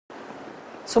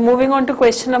So moving on to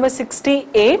question number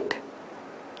 68.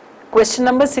 Question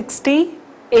number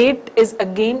 68 is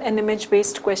again an image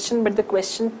based question, but the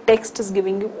question text is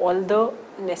giving you all the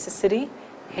necessary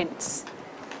hints.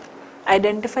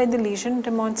 Identify the lesion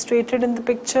demonstrated in the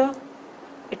picture.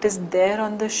 It is there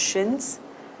on the shins,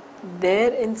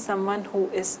 there in someone who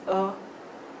is a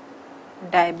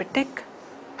diabetic.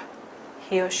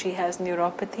 He or she has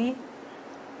neuropathy.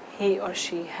 He or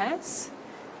she has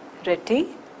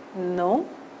retinopathy.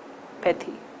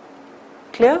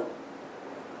 Clear?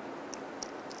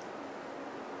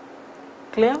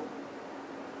 Clear?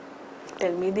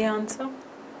 Tell me the answer.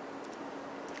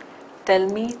 Tell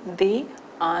me the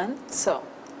answer.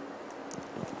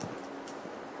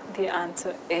 The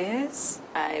answer is,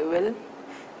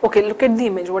 okay, look at the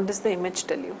image. What does the image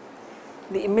tell you?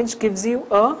 The image gives you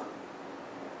a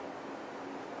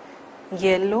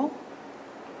yellow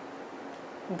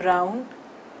brown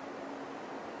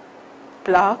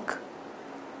plaque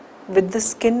with the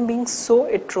skin being so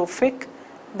atrophic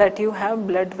that you have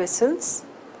blood vessels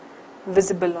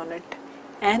visible on it,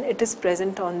 and it is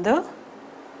present on the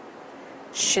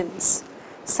shins.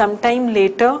 Sometime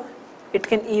later it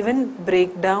can even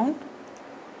break down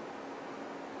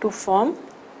to form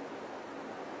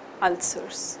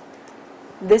ulcers.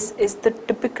 This is the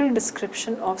typical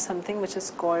description of something which is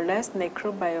called as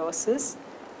necrobiosis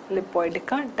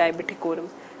lipoidica diabeticorum,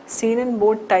 seen in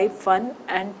both type 1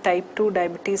 and type 2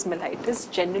 diabetes mellitus,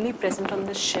 generally present on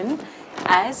the shin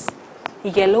as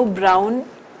yellow-brown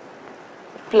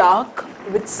plaque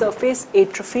with surface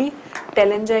atrophy,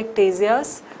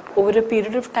 telangiectasias. Over a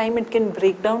period of time it can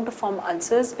break down to form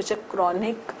ulcers which are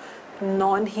chronic,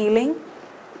 non-healing,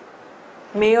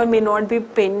 may or may not be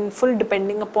painful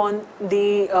depending upon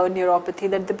the neuropathy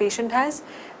that the patient has.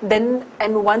 Then,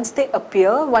 and once they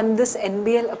appear, when this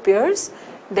NBL appears,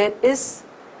 there is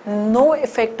no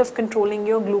effect of controlling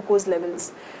your glucose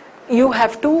levels. You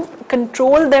have to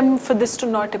control them for this to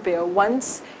not appear.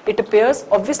 Once it appears,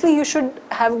 obviously you should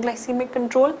have glycemic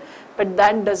control, but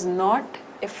that does not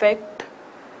affect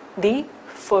the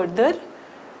further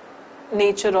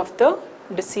nature of the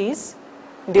disease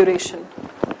duration.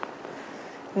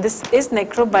 This is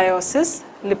necrobiosis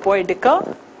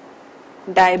lipoidica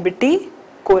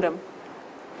diabeticorum.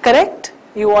 Correct?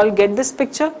 You all get this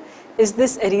picture? Is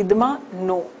this erythema?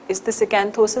 No. Is this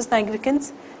acanthosis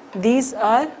nigricans? These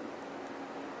are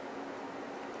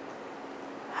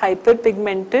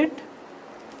hyperpigmented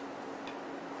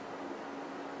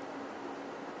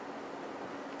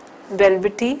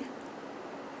velvety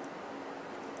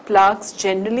plaques,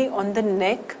 generally on the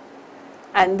neck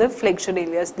and the flexure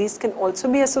areas. These can also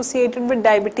be associated with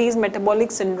diabetes,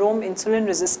 metabolic syndrome, insulin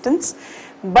resistance,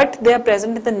 but they are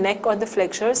present in the neck or the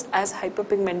flexures as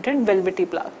hyperpigmented velvety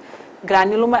plaque.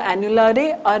 Granuloma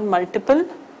annulare are multiple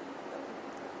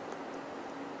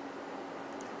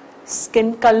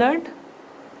skin colored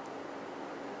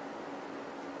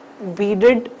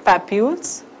beaded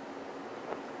papules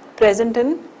present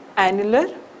in annular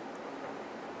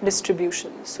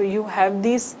distribution. So you have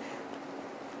these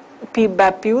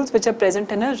papules which are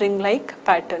present in a ring-like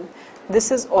pattern.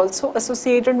 This is also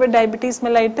associated with diabetes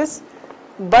mellitus,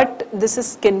 but this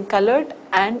is skin colored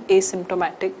and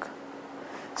asymptomatic.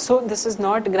 So this is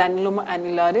not granuloma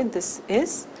annulare, this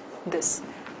is this.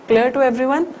 Clear to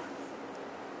everyone?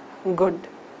 Good.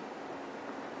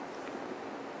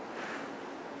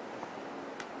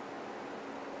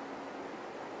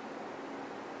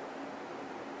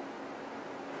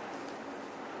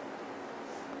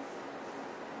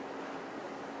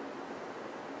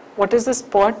 What is the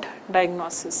spot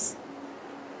diagnosis?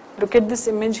 Look at this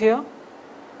image here.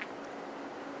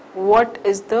 What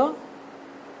is the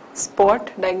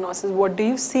spot diagnosis? What do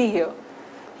you see here?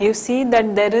 You see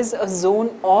that there is a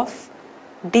zone of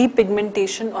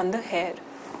depigmentation on the hair.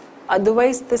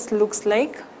 Otherwise, this looks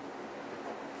like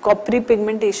coppery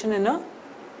pigmentation in a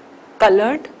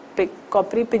colored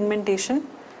coppery pigmentation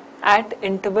at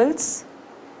intervals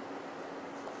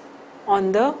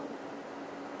on the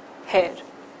hair.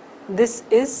 This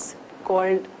is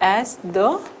called as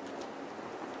the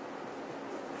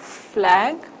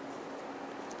flag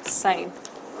sign.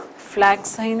 Flag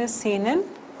sign is seen in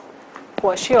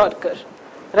Kwashiorkor,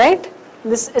 right?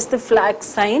 This is the flag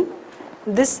sign.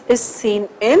 This is seen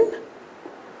in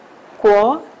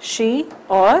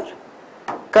Kwashiorkor.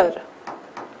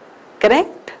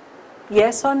 Correct?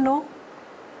 Yes or no?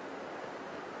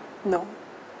 No.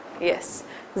 Yes.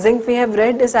 Zinc we have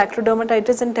read is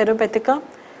acrodermatitis enteropathica.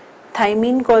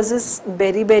 Thymine causes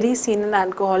beriberi, seen in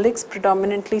alcoholics,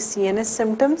 predominantly CNS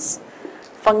symptoms.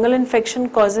 Fungal infection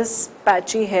causes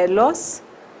patchy hair loss.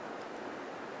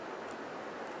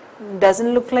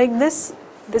 Doesn't look like this.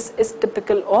 This is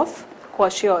typical of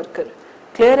kwashiorkor.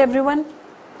 Clear everyone?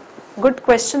 Good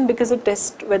question, because it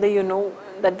tests whether you know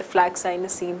that the flag sign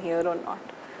is seen here or not.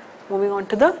 Moving on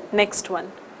to the next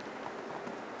one.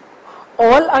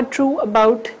 All are true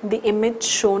about the image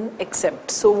shown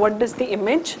except. So what does the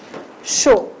image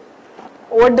show?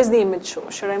 What does the image show?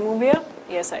 Should I move here?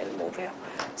 Yes, I'll move here.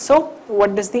 So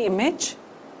what does the image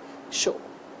show?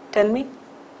 Tell me.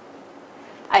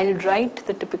 I'll write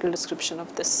the typical description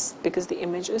of this because the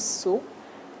image is so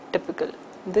typical.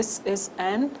 This is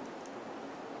an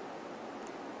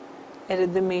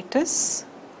erythematous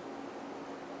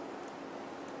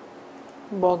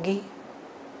boggy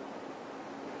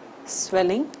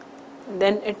swelling,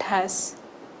 then it has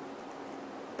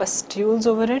pustules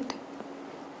over it,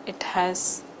 it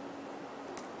has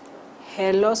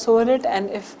hair loss over it, and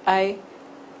if I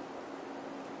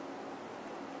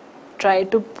try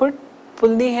to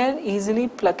pull the hair, easily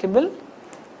pluckable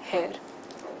hair.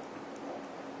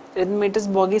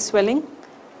 Erythematous boggy swelling,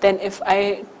 then if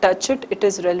I touch it, it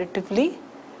is relatively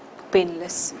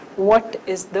painless. What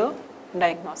is the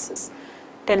diagnosis?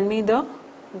 Tell me the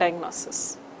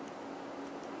diagnosis.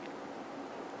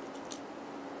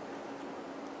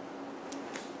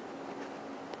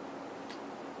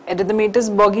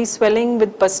 Erythematous boggy swelling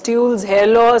with pustules, hair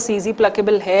loss, easy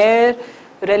pluckable hair,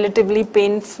 relatively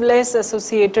painless,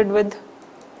 associated with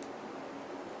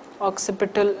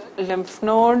occipital lymph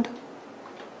node.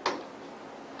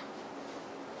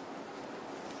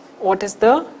 What is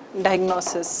the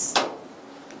diagnosis?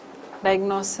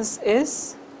 Diagnosis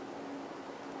is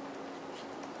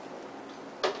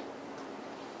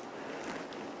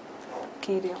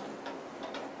Chirion.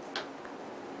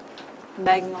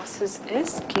 Diagnosis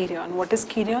is Chirion. What is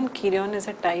Chirion? Chirion is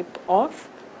a type of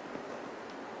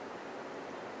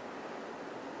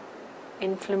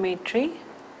inflammatory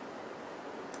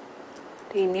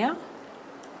tinea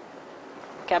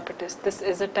capitis. This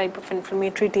is a type of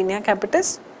inflammatory tinea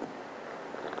capitis.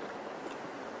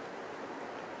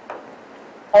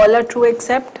 All are true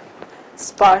except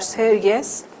sparse hair,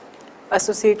 yes.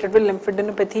 Associated with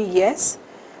lymphadenopathy, yes.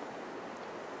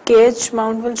 KH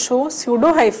mount will show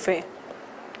pseudohyphae.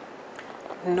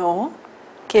 No,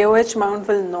 KOH mount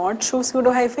will not show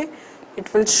pseudohyphae.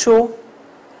 It will show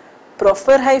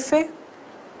proper hyphae.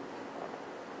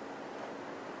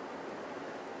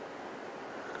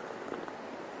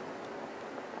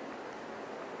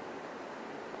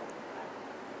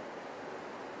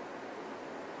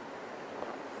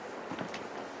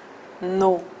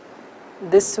 No,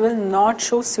 this will not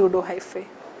show pseudohyphae.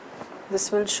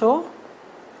 This will show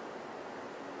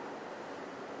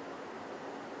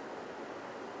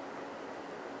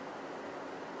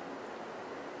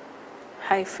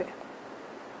hyphae.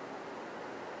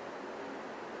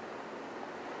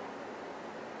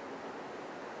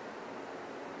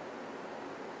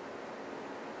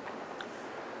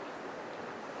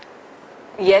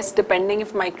 Yes, depending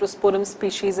if Microsporum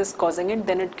species is causing it,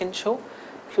 then it can show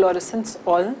fluorescence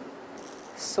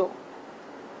also.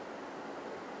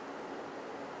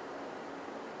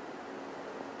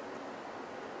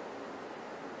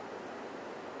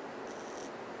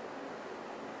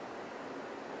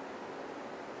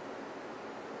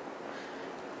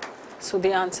 So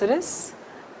the answer is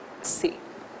C.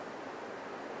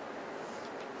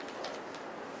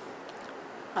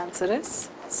 Answer is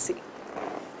C.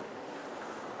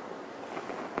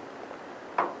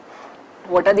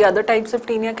 What are the other types of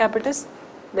tinea capitis?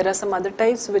 There are some other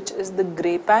types, which is the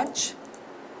grey patch.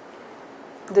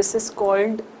 This is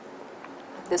caused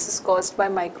by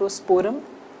Microsporum.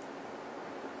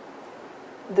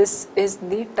 This is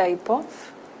the type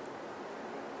of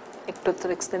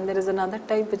ectothrix. Then there is another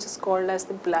type which is called as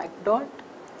the black dot.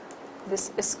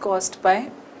 This is caused by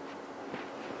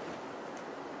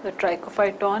the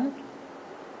trichophyton.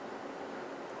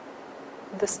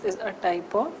 This is a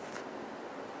type of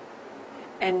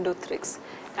endothrix.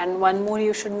 And one more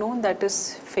you should know, that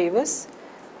is Favis.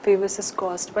 Favis is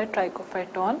caused by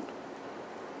trichophyton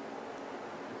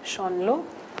schonloni.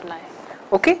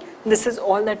 Okay, this is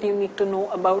all that you need to know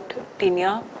about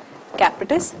tinea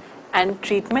capitis, and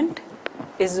treatment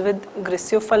is with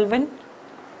griseofulvin,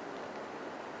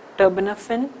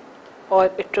 terbinafine or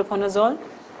itraconazole.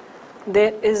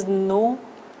 There is no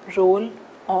role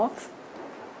of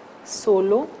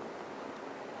solo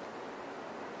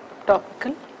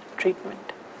topical treatment.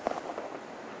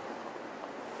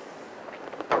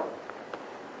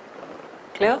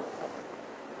 Clear?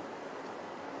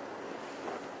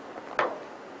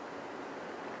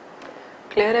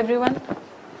 Clear everyone?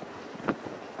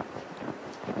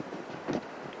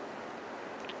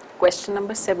 Question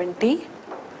number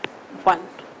 71.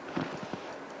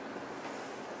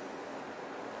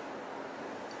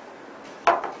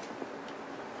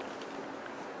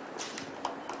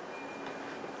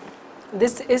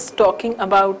 This is talking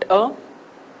about a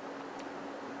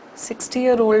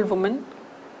 60-year-old woman.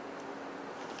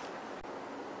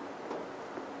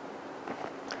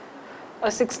 A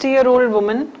 60-year-old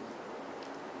woman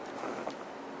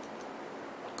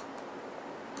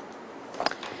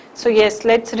So yes,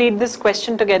 let's read this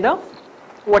question together.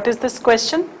 What is this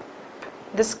question?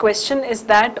 This question is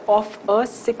that of a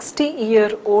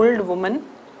 60-year-old woman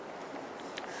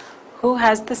who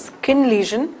has the skin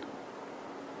lesion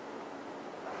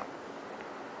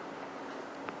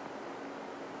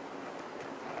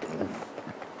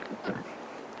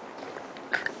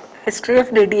history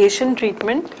of radiation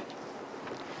treatment.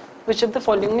 Which of the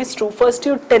following is true? First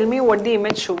you tell me what the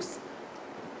image shows.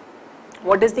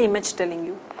 What is the image telling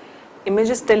you?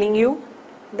 Image is telling you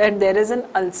that there is an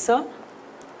ulcer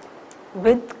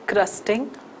with crusting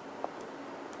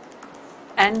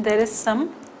and there is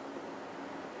some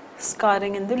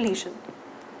scarring in the lesion.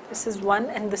 This is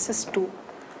 1 and this is 2.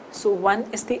 So 1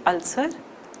 is the ulcer,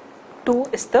 2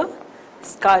 is the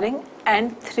scarring,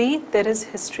 and 3 there is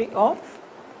history of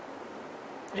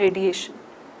radiation.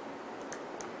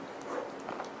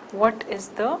 What is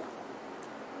the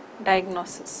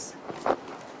diagnosis?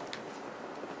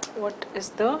 What is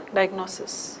the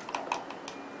diagnosis?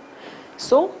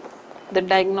 So the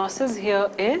diagnosis here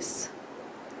is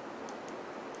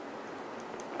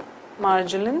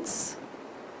Marjolins.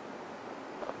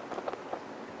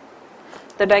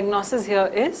 The diagnosis here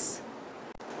is,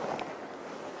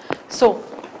 so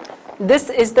this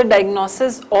is the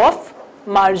diagnosis of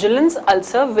Marjolins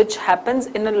ulcer, which happens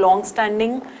in a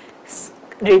long-standing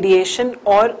radiation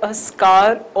or a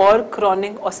scar or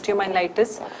chronic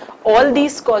osteomyelitis. All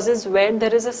these causes where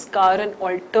there is a scar and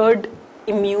altered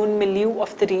immune milieu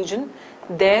of the region,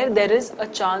 there is a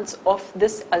chance of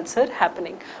this ulcer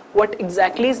happening. What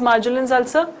exactly is Marjolins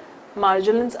ulcer?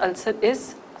 Marjolins ulcer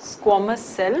is squamous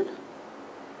cell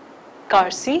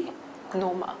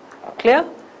carcinoma. Clear?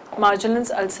 Marjolins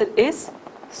ulcer is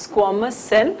squamous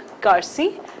cell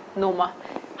carcinoma.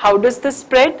 How does this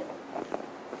spread?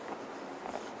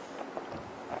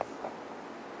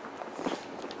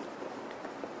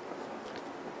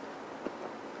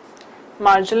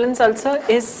 Marjolins ulcer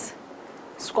is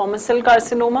squamous cell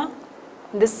carcinoma.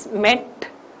 This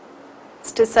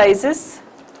metastasizes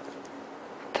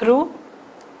through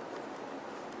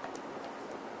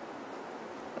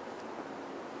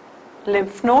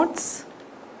lymph nodes.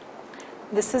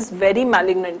 This is very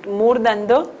malignant, more than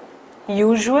the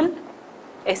usual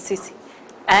SCC.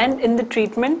 And in the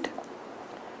treatment,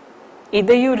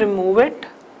 either you remove it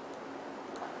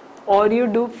or you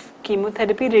do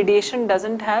chemotherapy. Radiation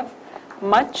doesn't have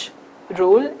much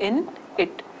role in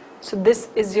it. So this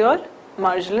is your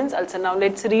Marjolins ulcer. Now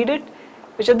let's read it.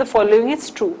 Which of the following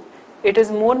is true? It is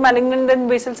more malignant than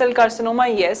basal cell carcinoma.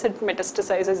 Yes, it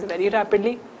metastasizes very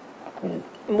rapidly.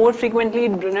 More frequently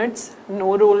it brunettes.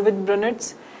 No role with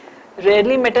brunettes.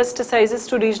 Rarely metastasizes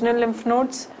to regional lymph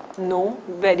nodes. No.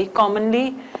 Very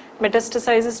commonly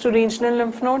metastasizes to regional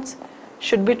lymph nodes.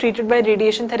 Should be treated by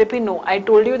radiation therapy? No. I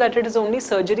told you that it is only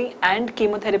surgery and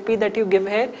chemotherapy that you give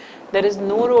here. There is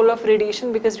no role of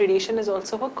radiation because radiation is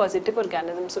also a causative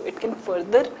organism, so it can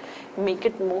further make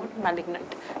it more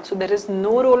malignant. So there is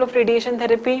no role of radiation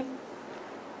therapy.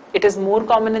 It is more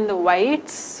common in the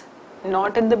whites,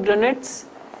 not in the brunettes,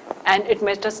 and it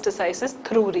metastasizes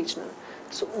through regional.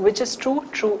 So which is true?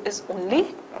 True is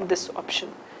only this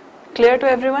option. Clear to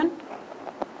everyone?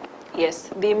 Yes,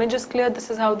 the image is clear. This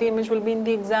is how the image will be in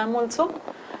the exam also.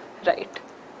 Right.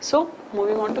 So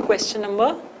moving on to question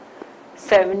number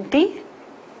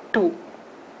 72.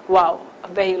 Wow, a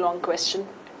very long question.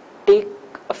 Take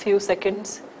a few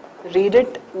seconds, read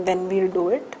it, then we'll do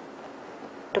it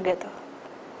together.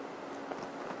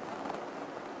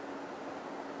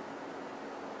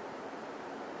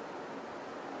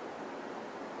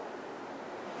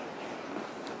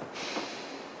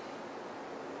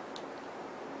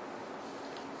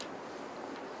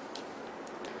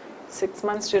 Six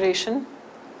months duration,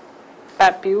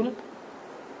 papule,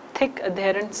 thick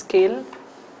adherent scale,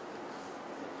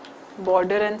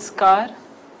 border and scar,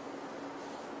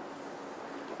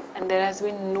 and there has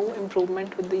been no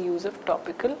improvement with the use of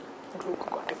topical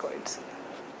glucocorticoids.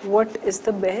 What is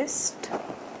the best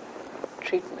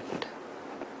treatment?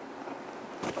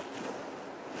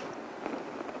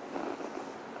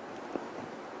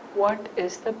 What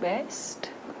is the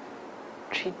best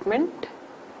treatment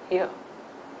here?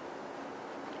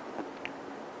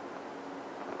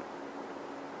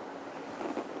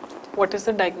 What is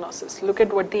the diagnosis? Look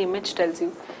at what the image tells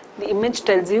you. The image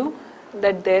tells you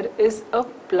that there is a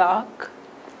plaque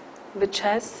which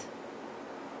has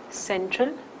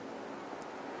central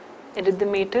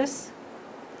erythematous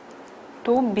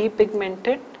to B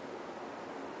pigmented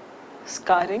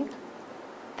scarring.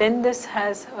 Then this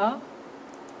has a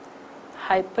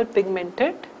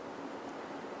hyperpigmented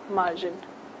margin.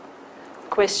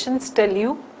 Questions tell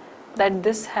you that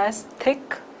this has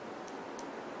thick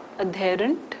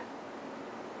adherent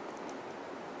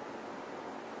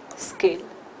scale.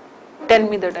 Tell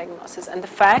me the diagnosis. And the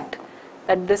fact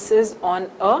that this is on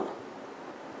a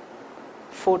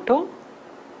photo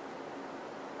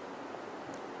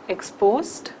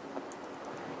exposed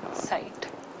site.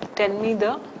 Tell me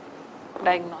the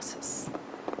diagnosis.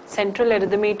 Central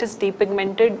erythematous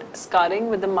depigmented scarring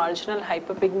with the marginal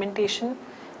hyperpigmentation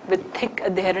with thick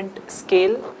adherent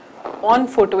scale on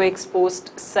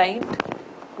photoexposed site.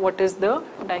 What is the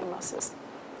diagnosis?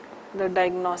 The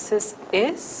diagnosis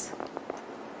is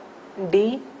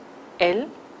DLE.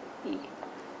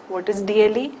 What is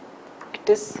DLE? It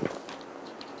is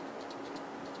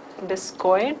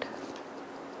discoid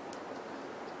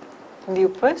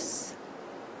lupus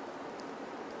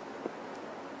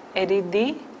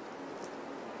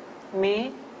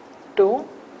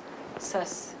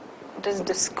erythematosus. It is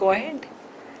discoid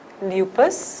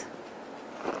lupus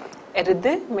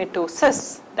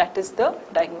erythematosus. That is the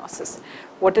diagnosis.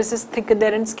 What is this thick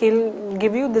adherent scale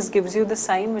give you? This gives you the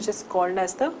sign which is called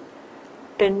as the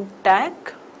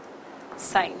Tintac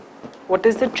sign. What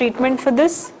is the treatment for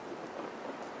this?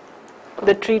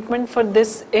 The treatment for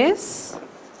this is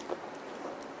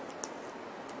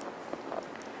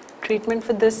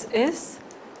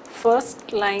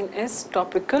first line is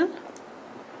topical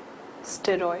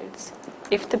steroids.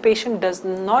 If the patient does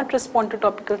not respond to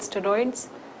topical steroids,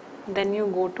 then you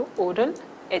go to oral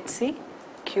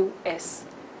HCQS,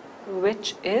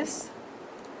 which is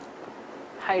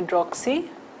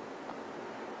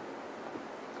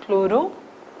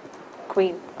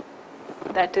hydroxychloroquine.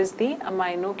 That is the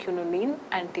aminoquinoline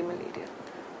antimalarial.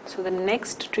 So the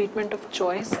next treatment of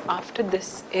choice after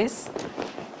this is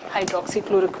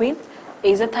hydroxychloroquine.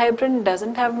 Azathioprine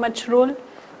doesn't have much role.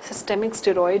 Systemic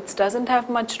steroids doesn't have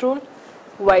much role.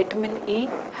 Vitamin E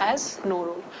has no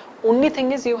role. Only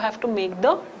thing is you have to make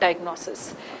the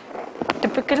diagnosis.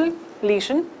 Typical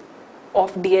lesion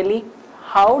of DLE.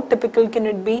 How typical can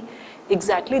it be?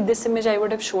 Exactly this image I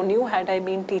would have shown you had I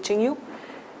been teaching you.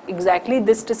 Exactly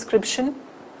this description.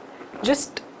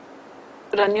 Just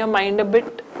run your mind a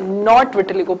bit. Not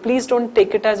vitiligo. Please don't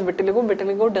take it as vitiligo.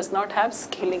 Vitiligo does not have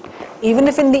scaling. Even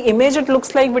if in the image it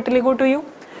looks like vitiligo to you,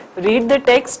 read the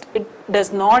text. It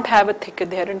does not have a thick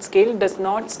adherent scale. Does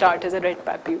not start as a red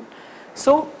papule.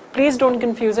 So please don't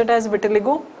confuse it as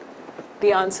vitiligo.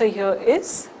 The answer here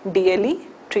is DLE,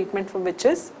 treatment for which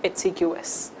is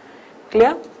HCQS.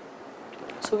 Clear?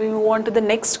 So we move on to the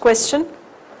next question.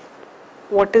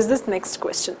 What is this next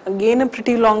question? Again a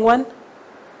pretty long one.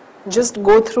 Just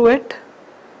go through it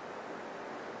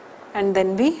and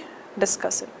then we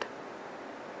discuss it.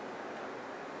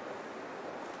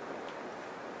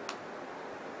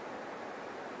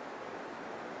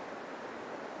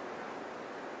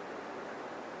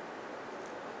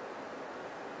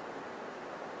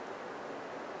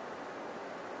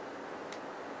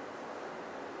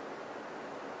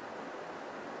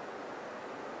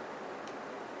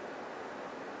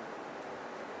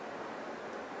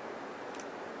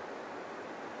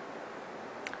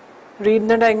 Read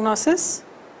the diagnosis.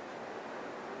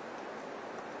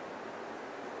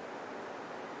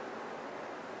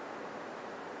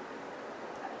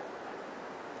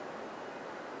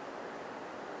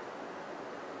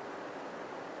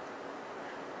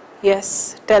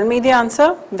 Yes, tell me the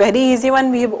answer. Very easy one,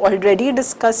 we have already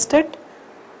discussed it.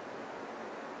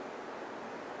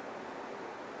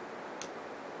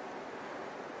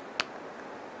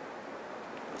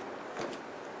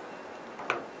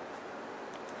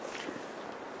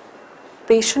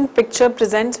 Patient picture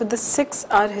presents with a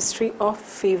 6-hour history of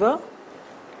fever.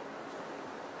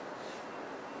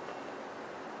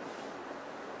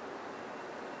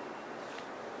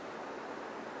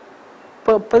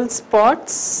 Purple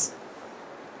spots.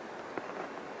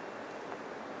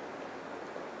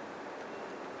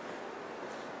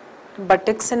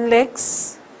 Buttocks and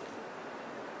legs.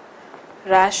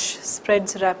 Rash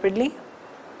spreads rapidly.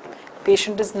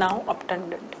 Patient is now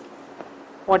obtunded.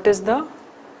 What is the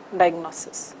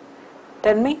diagnosis?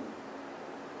 Tell me.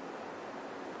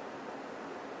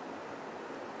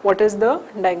 What is the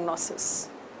diagnosis?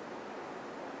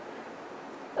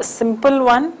 A simple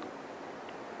one,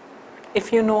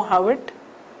 if you know how it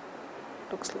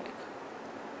looks like.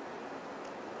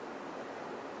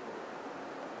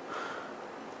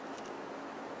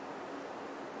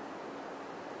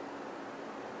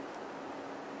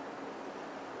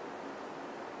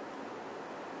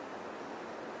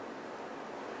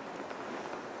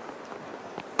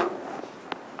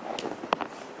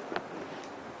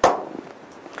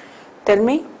 Tell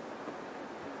me.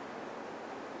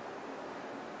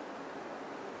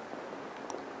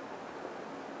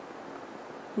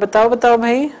 बताओ बताओ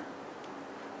भाई.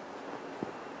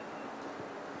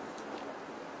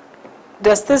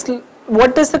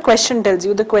 What does the question tells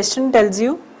you? The question tells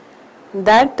you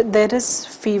that there is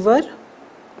fever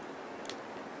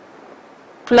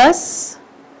plus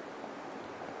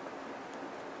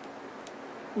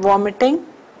vomiting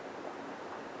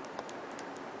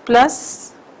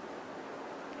plus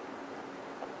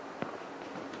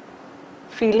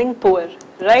feeling poor,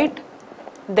 right?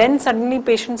 Then suddenly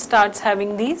patient starts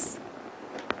having these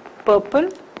purple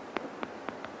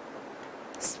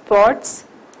spots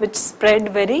which spread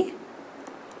very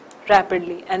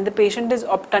rapidly, and the patient is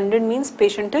obtunded, means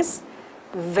patient is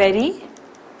very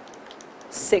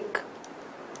sick.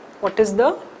 What is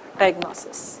the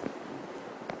diagnosis?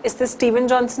 Is this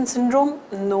Stevens-Johnson syndrome?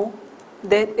 No.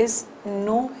 There is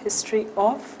no history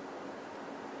of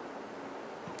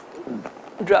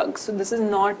drugs. So this is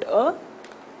not a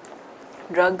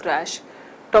drug rash.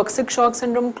 Toxic shock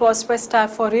syndrome caused by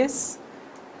Staph aureus?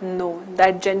 No.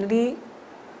 That generally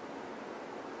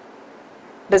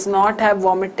does not have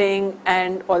vomiting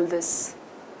and all this.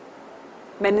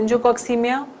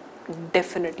 Meningococcemia?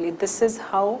 Definitely. This is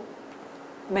how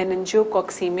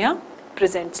meningococcemia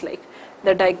presents like.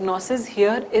 The diagnosis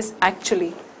here is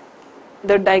actually,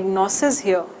 the diagnosis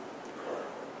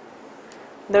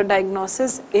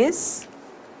is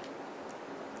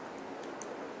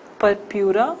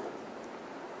purpura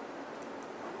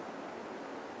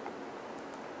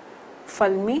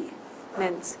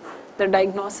fulminans. The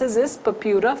diagnosis is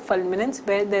purpura fulminans,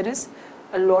 where there is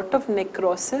a lot of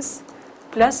necrosis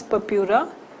plus purpura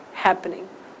happening.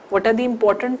 What are the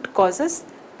important causes?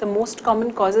 The most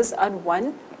common causes are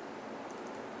 1.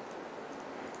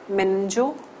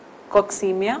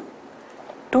 Meningococcemia,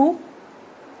 2.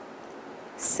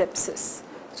 sepsis.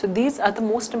 So these are the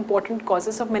most important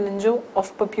causes of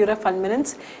purpura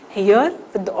fulminans. Here,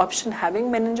 with the option having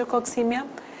meningococcemia,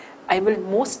 I will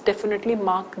most definitely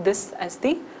mark this as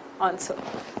the answer.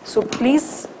 So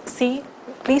please see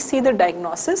the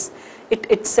diagnosis. It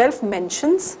itself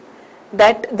mentions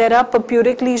that there are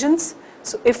purpuric lesions.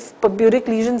 So if purpuric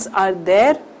lesions are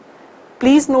there,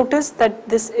 please notice that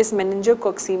this is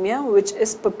meningococcemia, which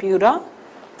is purpura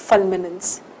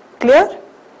fulminans. Clear?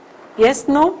 Yes,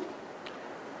 no?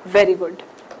 Very good.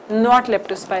 Not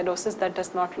leptospirosis, that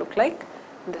does not look like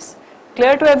this.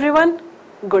 Clear to everyone?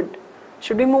 Good.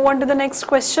 Should we move on to the next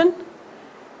question?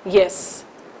 Yes.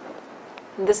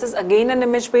 This is again an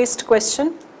image-based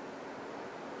question.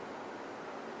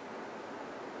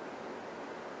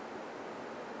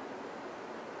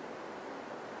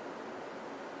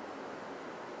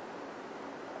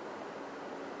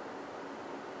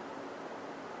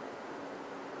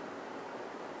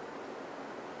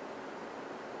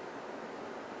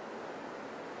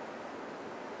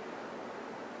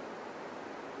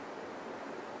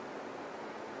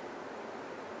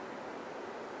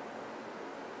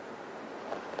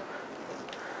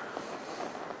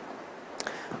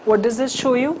 What does this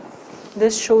show you?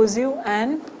 This shows you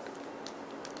an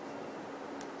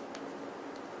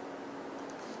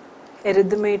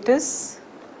erythematous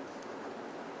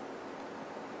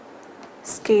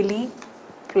scaly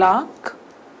plaque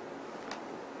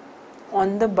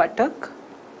on the buttock.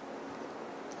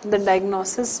 The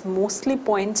diagnosis mostly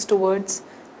points towards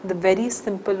the very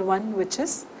simple one, which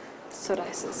is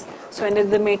psoriasis. So an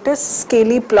erythematous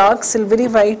scaly plaque, silvery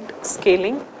white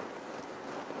scaling.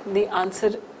 The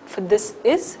answer for this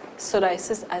is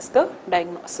psoriasis as the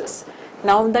diagnosis.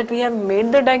 Now that we have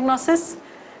made the diagnosis,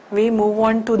 we move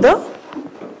on to the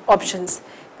options.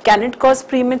 Can it cause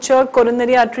premature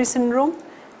coronary artery syndrome?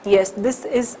 Yes, this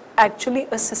is actually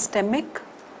a systemic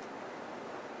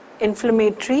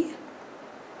inflammatory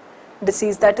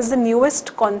disease. That is the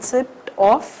newest concept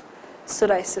of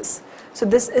psoriasis. So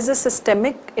this is a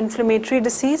systemic inflammatory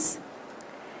disease.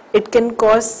 It can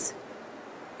cause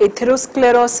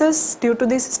atherosclerosis due to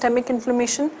the systemic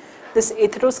inflammation. This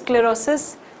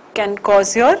atherosclerosis can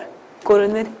cause your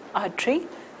coronary artery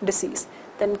disease.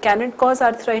 Then can it cause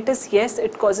arthritis? Yes,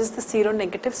 it causes the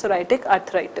seronegative psoriatic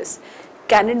arthritis.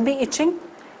 Can it be itching?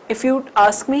 If you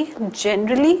ask me,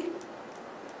 generally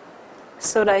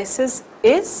psoriasis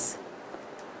is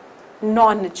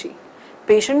non-itchy.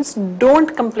 Patients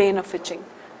don't complain of itching,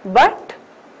 but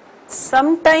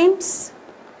sometimes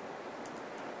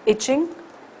itching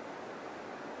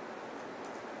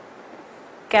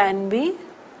can be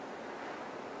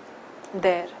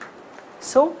there.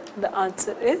 So the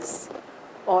answer is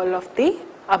all of the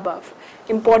above.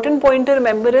 Important point to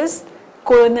remember is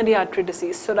coronary artery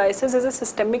disease. Psoriasis is a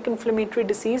systemic inflammatory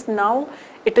disease. Now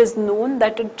it is known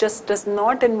that it just does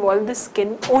not involve the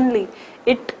skin only.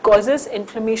 It causes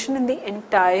inflammation in the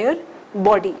entire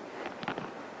body.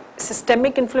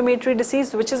 Systemic inflammatory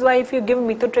disease, which is why if you give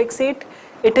methotrexate,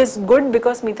 it is good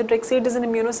because methotrexate is an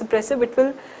immunosuppressive. It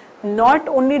will not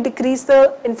only decrease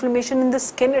the inflammation in the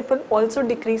skin, it will also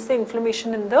decrease the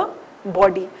inflammation in the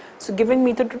body. So giving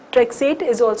methotrexate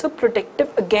is also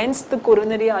protective against the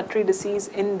coronary artery disease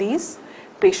in these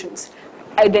patients.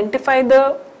 Identify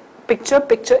the picture.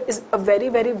 Picture is a very,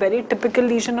 very, very typical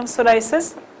lesion of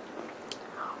psoriasis.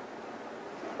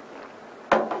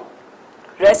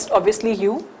 Rest obviously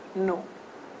you know.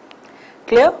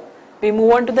 Clear? We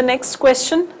move on to the next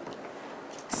question.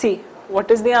 See, what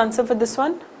is the answer for this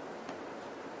one?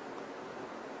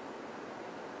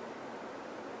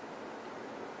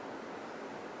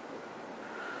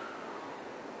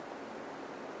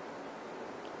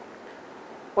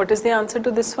 What is the answer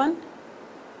to this one?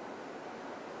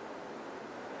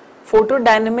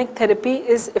 Photodynamic therapy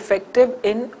is effective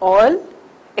in all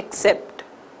except.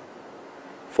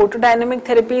 Photodynamic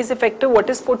therapy is effective. What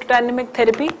is photodynamic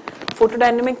therapy?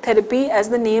 Photodynamic therapy, as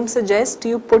the name suggests,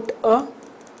 you put a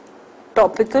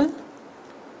topical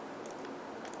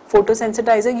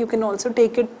photosensitizer. You can also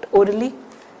take it orally.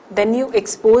 Then you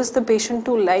expose the patient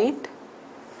to light.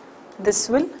 This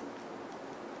will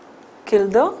kill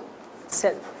the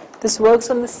cell. This works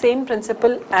on the same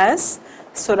principle as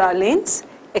psoralenes,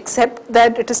 except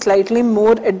that it is slightly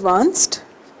more advanced.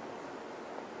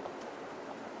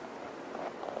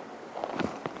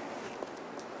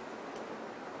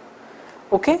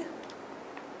 Okay,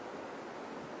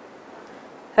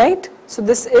 right? So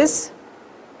this is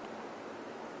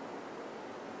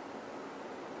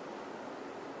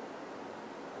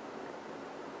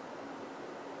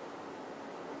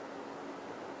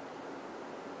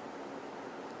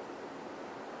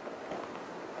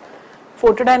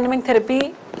photodynamic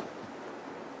therapy,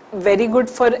 very good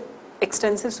for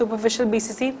extensive superficial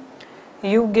BCC.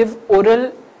 You give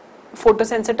oral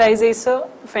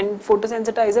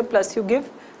photosensitizer plus you give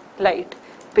light.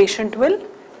 Patient will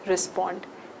respond.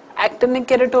 Actinic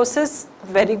keratosis,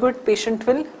 very good, patient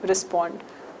will respond.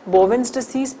 Bowen's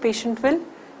disease, patient will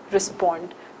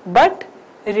respond. But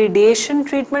radiation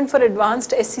treatment for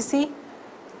advanced SCC,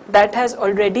 that has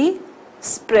already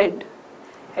spread.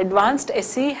 Advanced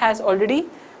SC has already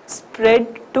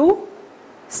spread to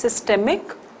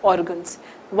systemic organs.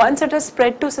 Once it has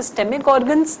spread to systemic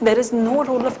organs, there is no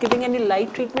role of giving any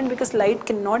light treatment because light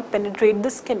cannot penetrate the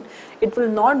skin. It will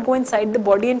not go inside the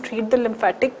body and treat the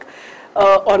lymphatic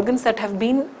organs that have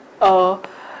been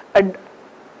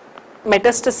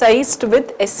metastasized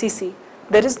with SCC.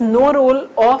 There is no role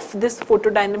of this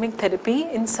photodynamic therapy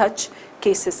in such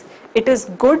cases. It is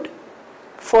good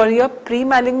for your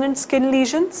pre-malignant skin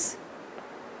lesions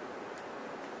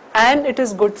and it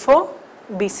is good for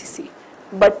BCC,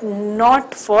 but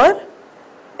not for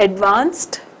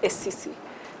advanced SCC.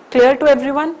 Clear to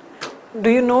everyone? Do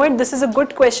you know it? This is a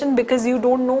good question because you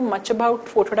don't know much about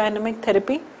photodynamic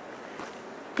therapy.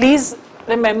 Please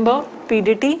remember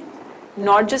PDT,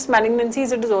 not just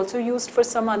malignancies, it is also used for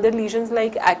some other lesions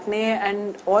like acne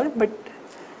and all, but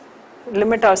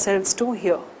limit ourselves to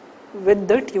here with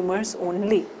the tumors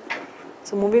only.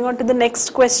 So moving on to the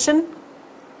next question.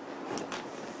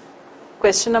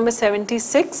 Question number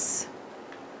 76.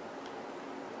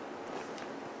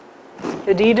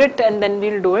 Read it and then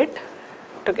we'll do it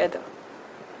together.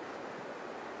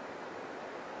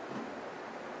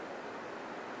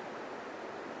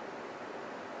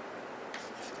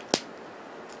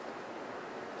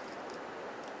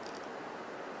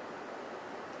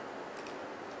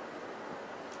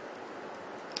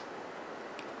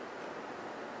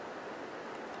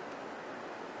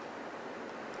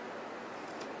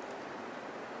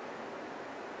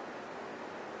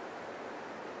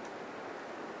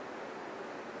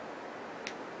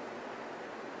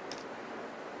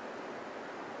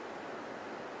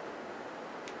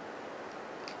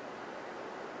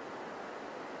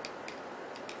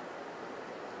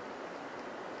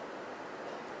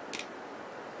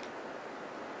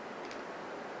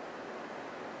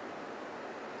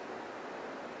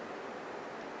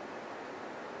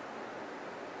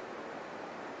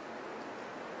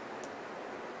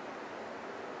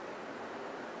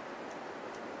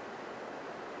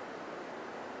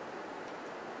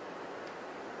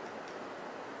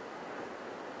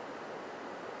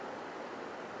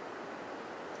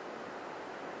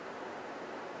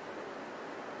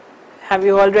 Have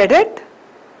you all read it?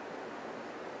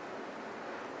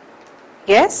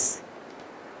 Yes?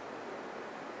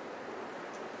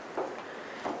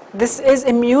 This is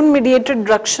immune-mediated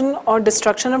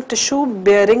destruction of tissue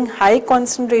bearing high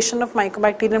concentration of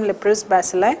Mycobacterium leprous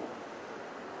bacilli.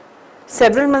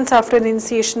 Several months after the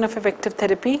initiation of effective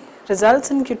therapy,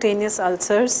 results in cutaneous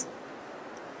ulcers.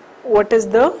 What is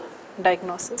the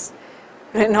diagnosis?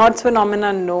 Raynaud's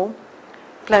phenomena, no.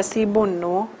 Placebo,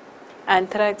 no.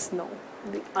 Anthrax, no.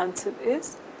 The answer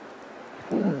is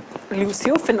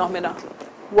Lucio phenomena.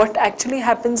 What actually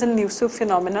happens in Lucio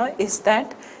phenomena is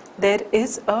that there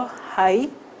is a high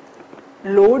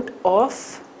load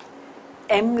of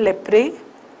M. leprae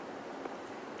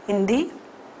in the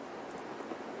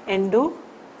endothelium.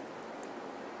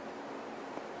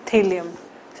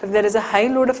 So if there is a high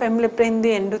load of M. leprae in the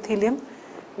endothelium,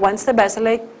 once the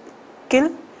bacilli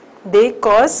kill, they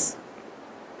cause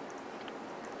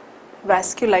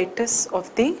vasculitis of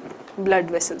the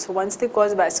blood vessels. So once they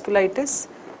cause vasculitis,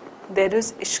 there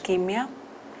is ischemia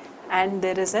and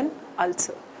there is an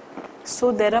ulcer.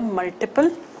 So there are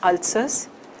multiple ulcers.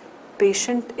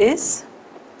 Patient is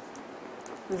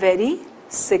very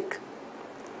sick.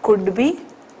 Could be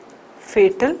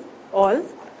fatal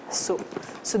also.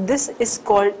 So this is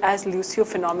called as Lucio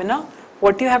phenomena.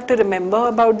 What you have to remember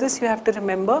about this? You have to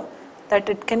remember that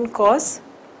it can cause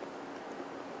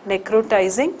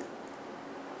necrotizing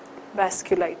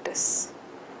vasculitis.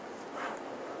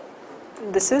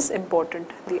 This is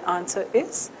important. The answer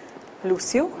is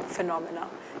Lucio phenomena.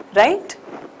 Right?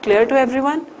 Clear to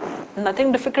everyone?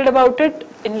 Nothing difficult about it.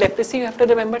 In leprosy, you have to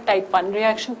remember type 1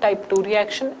 reaction, type 2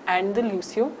 reaction, and the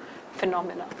Lucio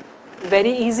phenomena.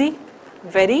 Very easy,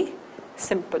 very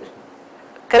simple.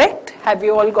 Correct? Have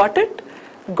you all got it?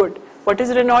 Good. What is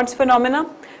Raynaud's phenomena?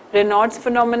 Raynaud's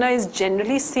phenomena is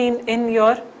generally seen in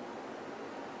your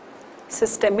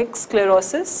systemic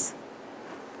sclerosis,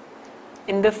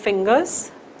 in the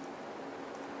fingers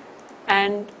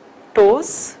and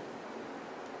toes.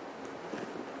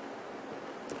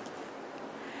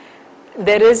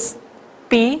 There is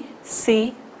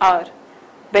PCR.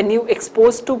 When you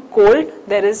expose to cold,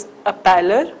 there is a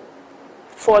pallor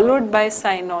followed by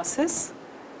cyanosis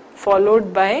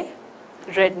followed by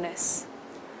redness.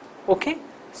 Okay,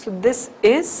 so this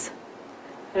is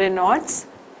Raynaud's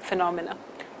phenomena.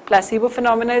 Placebo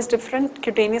phenomena is different.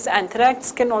 Cutaneous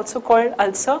anthrax can also called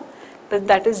ulcer, but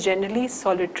that is generally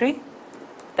solitary.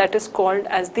 That is called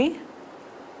as the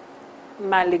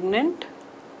malignant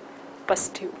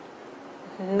pustule,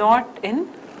 not in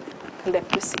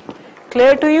leprosy.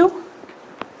 Clear to you?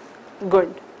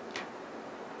 Good.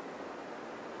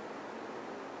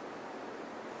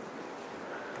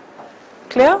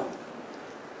 Clear?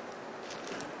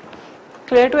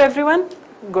 Clear to everyone?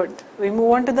 Good. We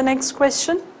move on to the next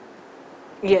question.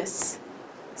 Yes.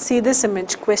 See this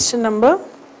image. Question number.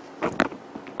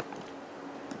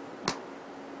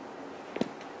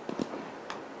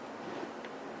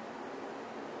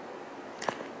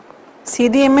 See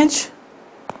the image.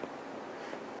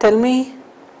 Tell me.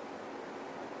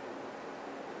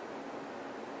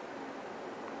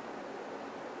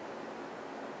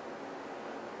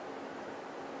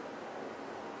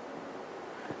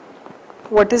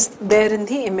 What is there in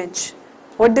the image?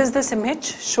 What does this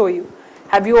image show you?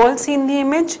 Have you all seen the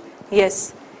image?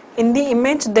 Yes. In the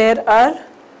image there are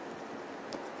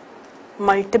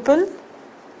multiple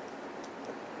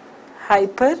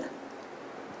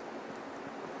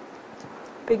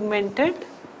hyperpigmented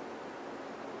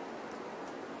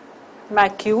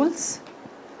macules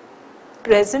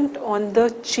present on the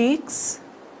cheeks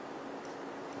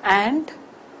and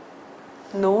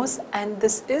nose, and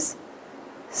this is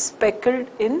speckled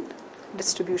in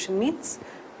distribution, means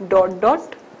dot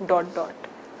dot dot dot.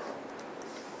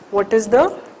 What is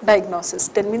the diagnosis?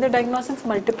 Tell me the diagnosis.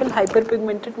 Multiple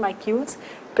hyperpigmented macules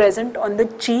present on the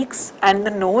cheeks and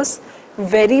the nose.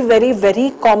 Very, very,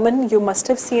 very common. You must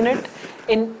have seen it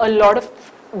in a lot of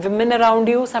women around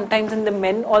you, sometimes in the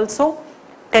men also.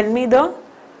 Tell me the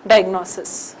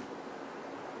diagnosis.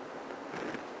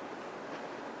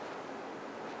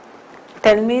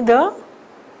 Tell me the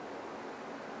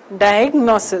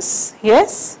diagnosis.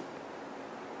 Yes?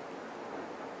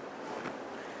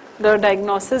 The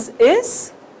diagnosis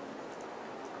is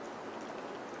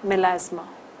melasma.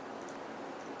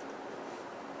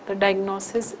 The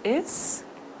diagnosis is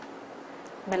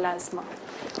melasma.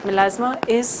 Melasma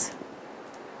is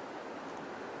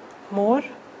more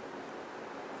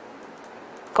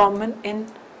common in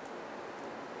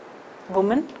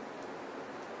women,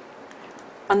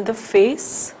 on the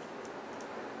face,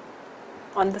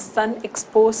 on the sun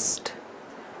exposed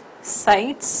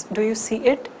sites. Do you see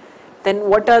it? Then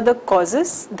what are the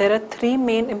causes? There are three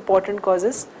main important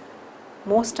causes.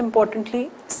 Most importantly,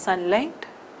 sunlight,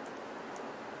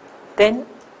 then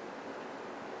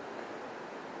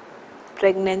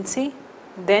pregnancy,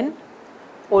 then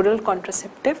oral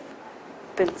contraceptive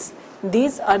pills.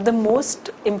 These are the most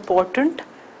important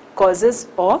causes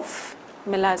of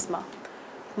melasma,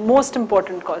 most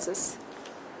important causes.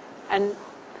 And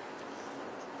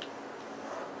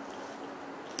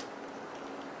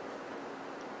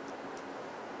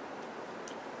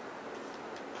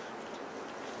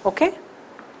okay,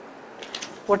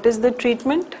 what is the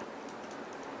treatment?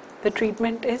 The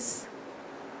treatment is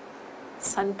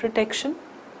sun protection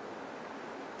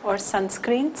or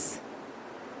sunscreens,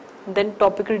 then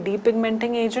topical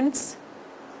depigmenting agents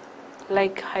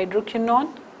like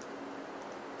hydroquinone,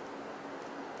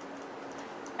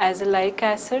 azelaic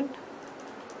acid,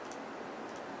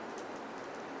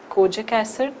 kojic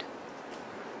acid,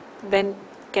 then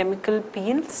chemical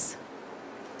peels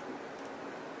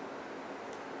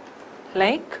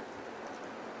like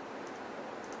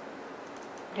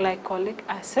glycolic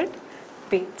acid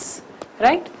peels,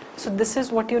 right? So this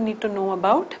is what you need to know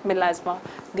about melasma.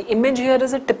 The image here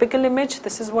is a typical image.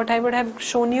 This is what I would have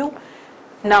shown you.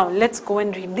 Now let's go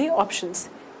and read the options.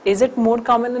 Is it more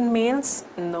common in males?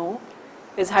 No.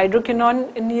 Is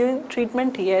hydroquinone in new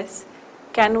treatment? Yes.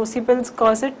 Can OC pills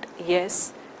cause it?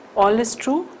 Yes. All is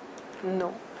true?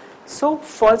 No. So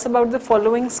false about the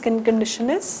following skin condition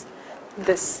is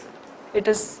this. It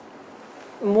is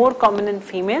more common in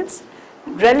females,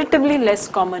 relatively less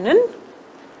common in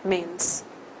males.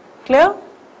 Clear?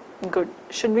 Good.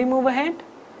 Should we move ahead?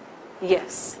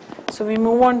 Yes. So we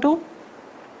move on to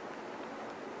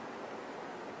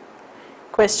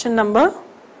question number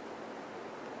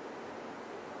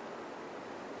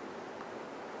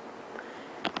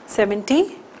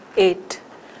 78.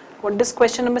 What does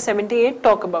question number 78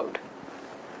 talk about?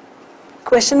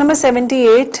 Question number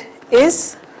 78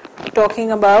 is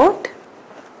talking about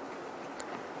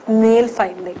nail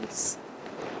findings.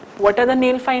 What are the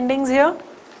nail findings here?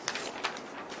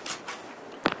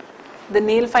 The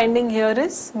nail finding here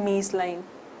is mesaline.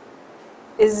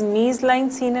 Is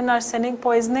mesaline seen in arsenic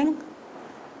poisoning?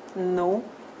 No.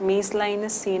 Mesaline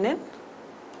is seen in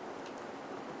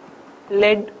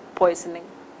lead poisoning.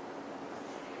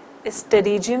 Is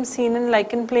pterygium seen in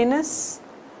lichen planus?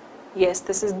 Yes,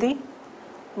 this is the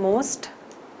most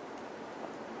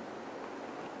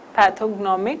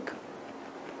pathognomic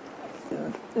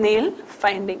nail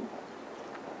finding.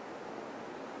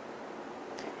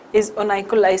 Is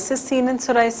onycholysis seen in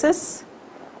psoriasis?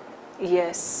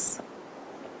 Yes.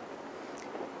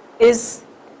 Is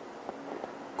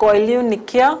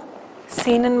koilonychia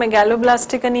seen in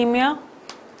megaloblastic anemia?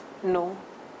 No.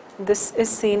 This is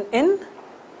seen in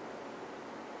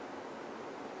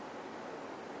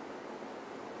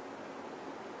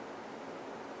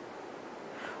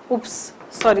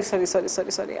sorry.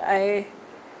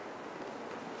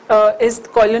 Is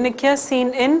koilonychia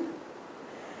seen in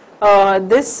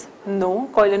this? No.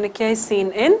 Koilonychia is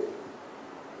seen in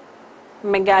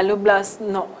megaloblast.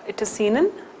 No, it is seen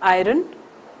in iron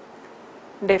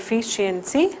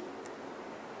deficiency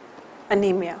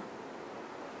anemia.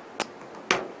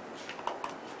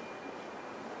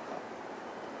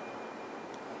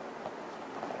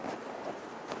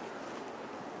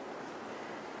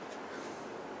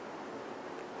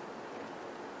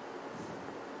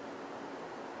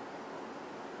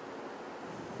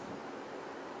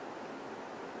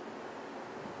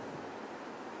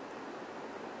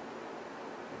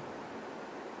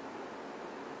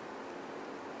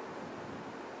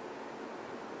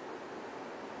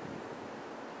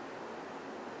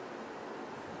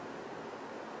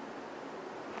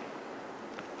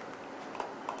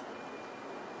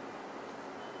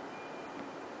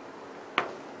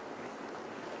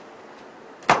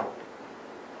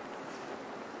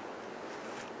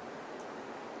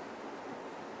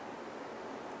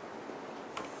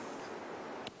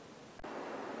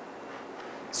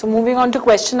 So moving on to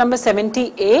question number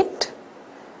 78.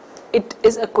 It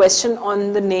is a question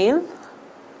on the nail.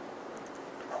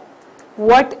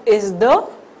 What is the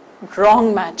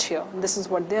wrong match here? This is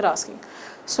what they are asking.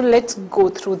 So let's go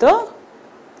through the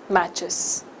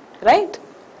matches, right?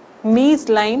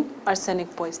 Mesaline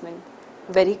arsenic poisoning.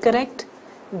 Very correct.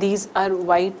 These are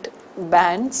white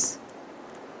bands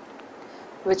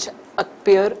which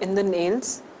appear in the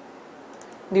nails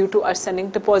due to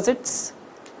arsenic deposits.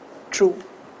 True.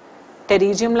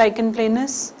 Pterygium lichen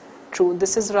planus. True.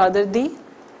 This is rather the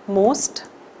most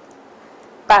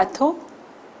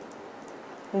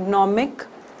pathognomic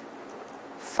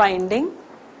finding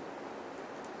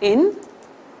in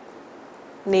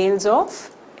nails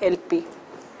of LP.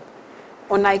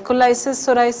 Onycholysis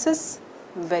psoriasis.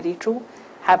 Very true.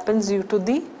 Happens due to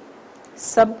the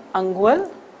subungual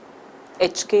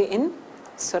HK in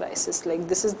psoriasis. Like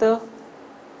this is the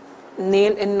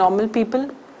nail in normal people.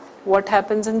 What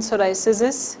happens in psoriasis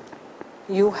is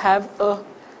you have a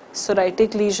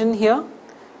psoriatic lesion here.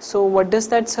 So what does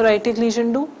that psoriatic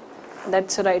lesion do? That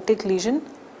psoriatic lesion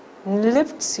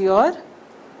lifts your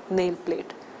nail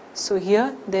plate. So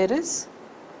here there is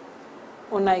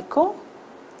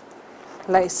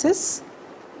onycholysis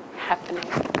happening.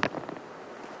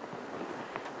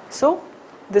 So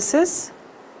this is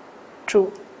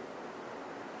true.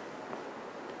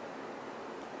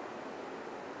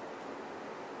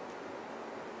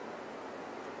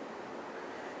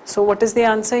 So what is the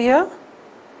answer here?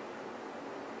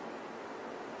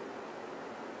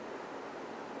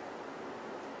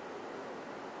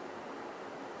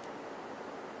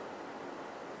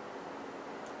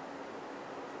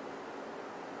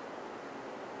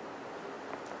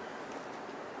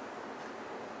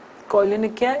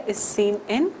 Koilonychia is seen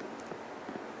in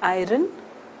iron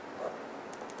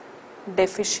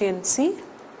deficiency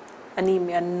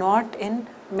anemia, not in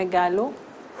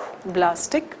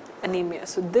megaloblastic anemia.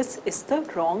 So this is the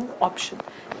wrong option.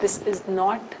 This is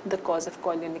not the cause of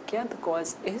koilonychia. The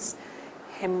cause is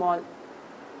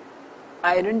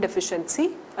iron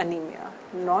deficiency anemia,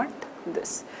 not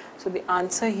this. So the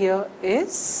answer here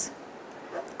is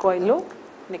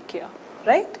koilonychia,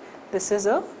 right? This is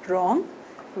a wrong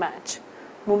match.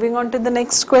 Moving on to the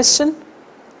next question.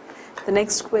 The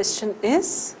next question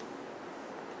is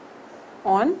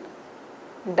on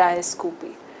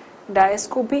diascopy.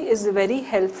 Diascopy is very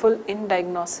helpful in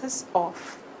diagnosis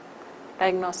of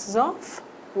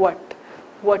what?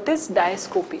 What is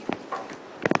diascopy?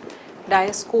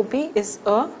 Diascopy is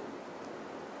a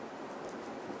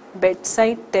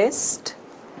bedside test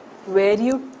where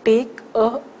you take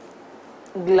a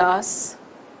glass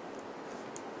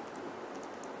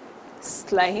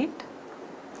slide,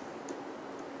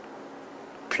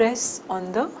 press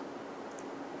on the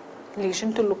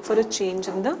lesion to look for a change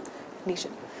in the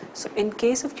lesion. So in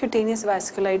case of cutaneous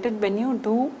vasculitis, when you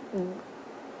do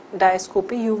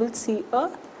diascopy, you will see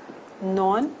a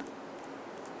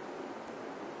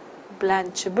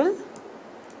non-blanchable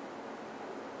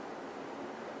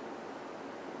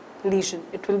lesion.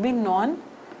 It will be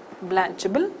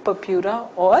non-blanchable purpura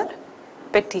or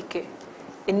petechiae.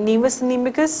 In nevus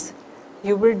anemicus,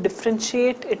 you will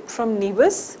differentiate it from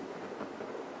nevus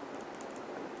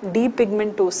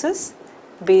depigmentosus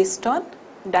based on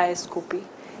diascopy.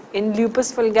 In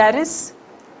lupus vulgaris,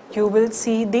 you will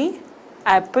see the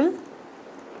apple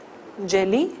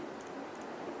jelly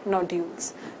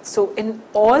nodules. So in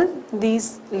all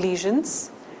these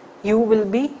lesions, you will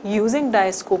be using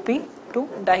diascopy to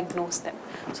diagnose them.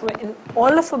 So in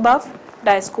all of above,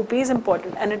 diascopy is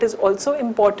important, and it is also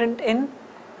important in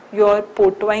your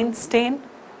port wine stain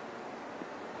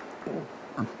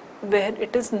where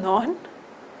it is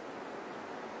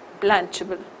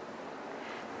non-blanchable.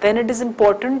 Then it is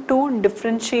important to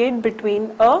differentiate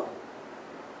between a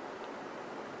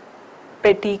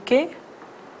petechiae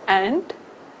and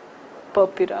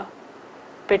purpura.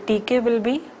 Petechiae will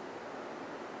be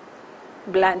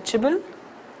blanchable.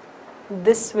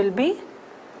 This will be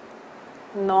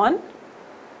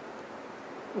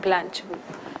non-blanchable.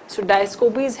 So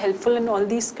diascopy is helpful in all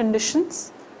these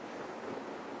conditions.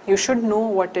 You should know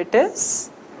what it is.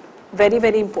 Very,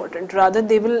 very important. Rather,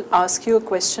 they will ask you a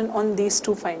question on these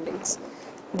two findings.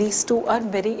 These two are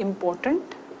very important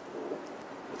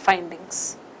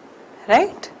findings.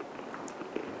 Right?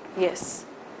 Yes.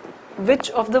 Which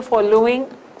of the following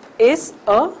is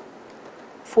a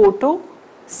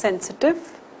photosensitive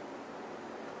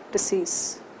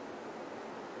disease?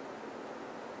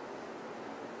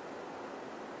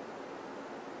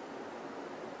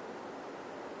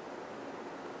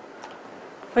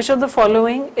 Which of the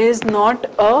following is not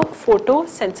a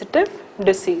photosensitive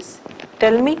disease?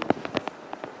 Tell me.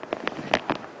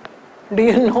 Do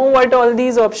you know what all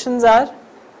these options are?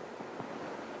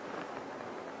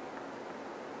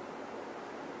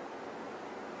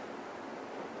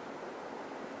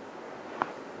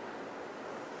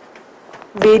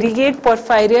 Variegate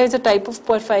porphyria is a type of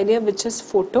porphyria which is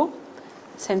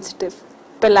photosensitive.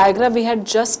 Pellagra we had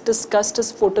just discussed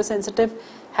is photosensitive,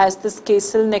 has this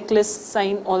Castle necklace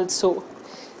sign also.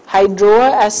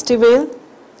 Hydroa aestivale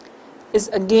is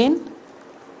again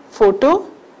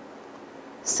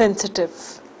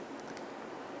photosensitive.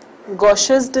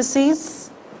 Gaucher's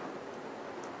disease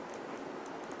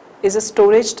is a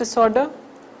storage disorder.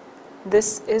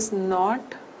 This is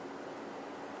not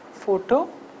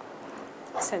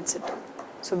photosensitive.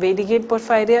 So variegate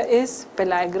porphyria is,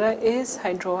 pellagra is,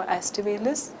 Hydroa aestivale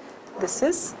is. This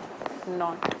is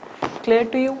not. Clear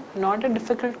to you? Not a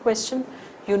difficult question.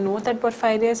 You know that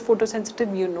porphyria is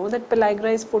photosensitive. You know that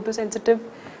pellagra is photosensitive.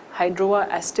 Hydrova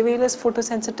astival is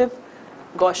photosensitive.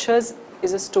 Gaucher's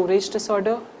is a storage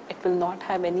disorder. It will not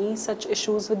have any such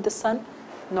issues with the sun,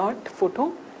 not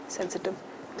photosensitive.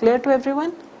 Clear to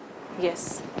everyone?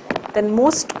 Yes. Then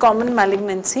most common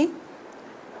malignancy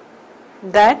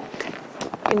that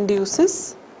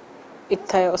induces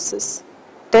ichthyosis.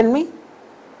 Tell me.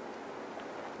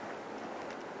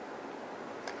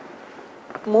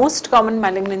 Most common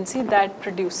malignancy that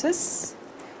produces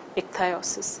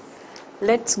ichthyosis.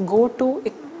 Let's go through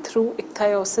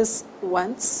ichthyosis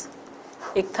once.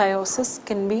 Ichthyosis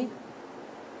can be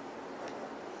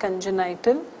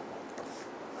congenital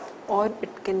or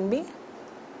it can be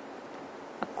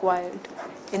acquired.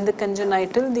 In the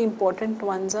congenital, the important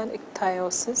ones are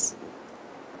ichthyosis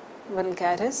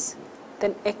vulgaris,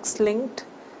 then X-linked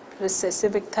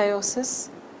recessive ichthyosis,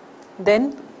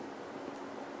 then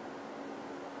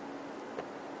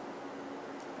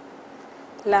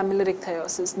lamellar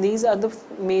ichthyosis. These are the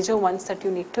major ones that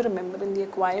you need to remember. In the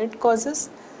acquired causes,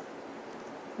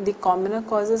 the commoner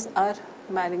causes are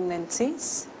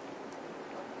malignancies,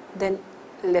 then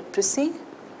leprosy,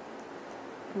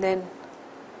 then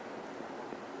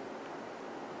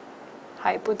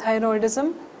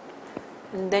hypothyroidism,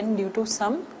 and then due to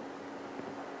some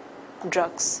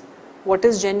drugs. What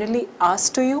is generally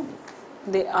asked to you?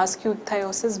 They ask you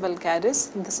ichthyosis vulgaris.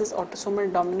 This is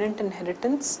autosomal dominant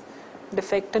inheritance,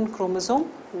 defect in chromosome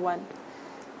 1.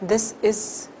 This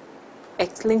is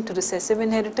X-linked recessive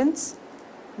inheritance,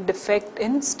 defect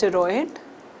in steroid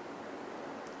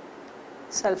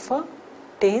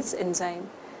sulfatase enzyme.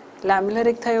 Lamellar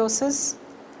ichthyosis,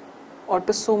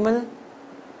 autosomal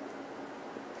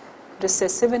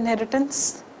recessive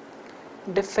inheritance,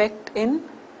 defect in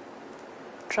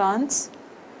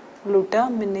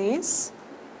transglutaminase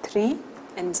 3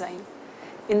 enzyme.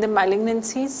 In the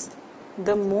malignancies,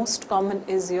 the most common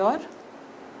is your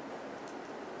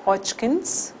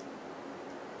Hodgkin's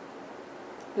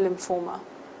lymphoma.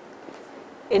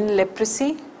 In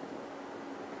leprosy,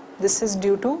 this is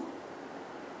due to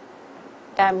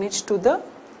damage to the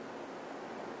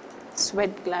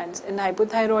sweat glands. In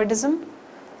hypothyroidism,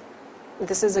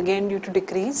 this is again due to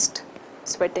decreased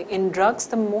sweating. In drugs,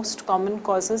 the most common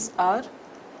causes are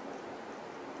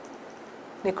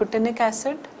nicotinic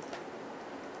acid,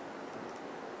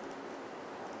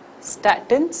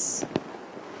 statins,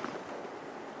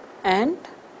 and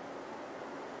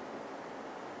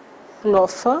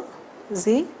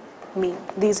clofazimine.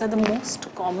 These are the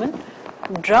most common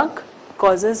drug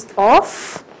causes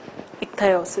of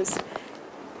ichthyosis.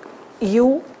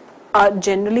 You are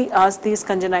generally asked these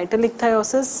congenital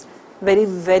ichthyosis, very,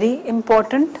 very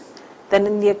important. Then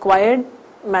in the acquired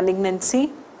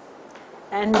malignancy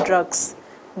and drugs,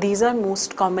 these are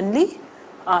most commonly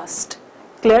asked.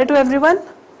 Clear to everyone?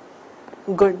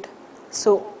 Good.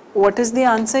 So, what is the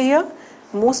answer here?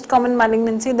 Most common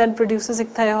malignancy that produces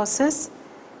ichthyosis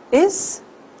is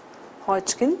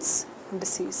Hodgkin's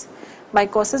disease.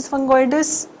 Mycosis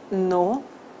fungoides? No.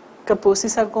 Kaposi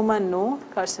sarcoma? No.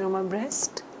 Carcinoma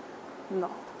breast? No.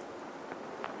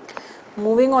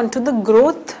 Moving on to the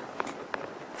growth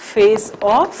phase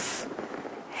of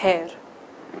hair.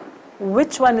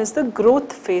 Which one is the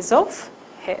growth phase of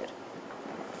hair?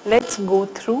 Let's go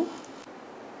through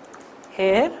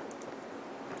hair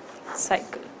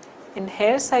cycle. In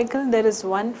hair cycle, there is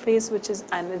one phase which is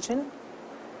anagen,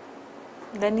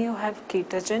 then you have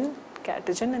catagen,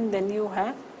 and then you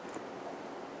have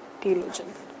telogen.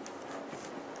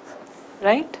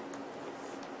 Right?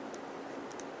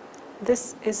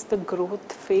 This is the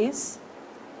growth phase.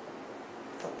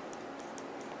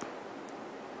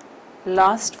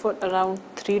 Lasts for around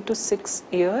 3 to 6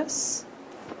 years,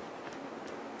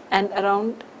 and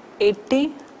around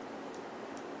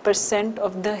 80%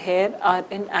 of the hair are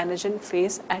in anagen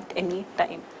phase at any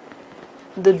time.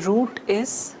 The root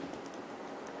is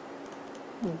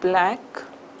black,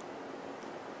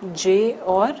 J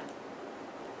or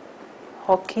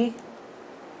hockey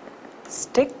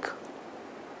stick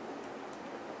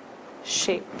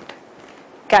shaped.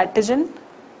 Catagen,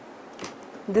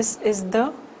 this is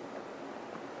the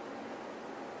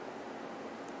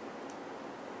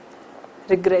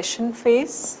regression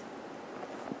phase,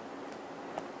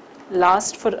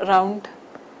 lasts for around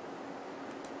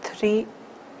 3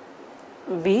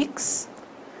 weeks.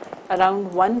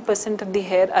 Around 1% of the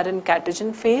hair are in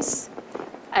catagen phase,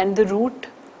 and the root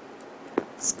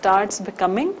starts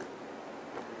becoming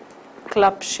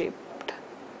club shaped.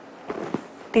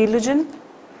 Telogen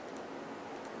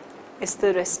is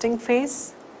the resting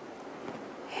phase.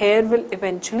 Hair will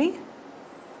eventually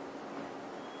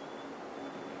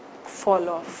fall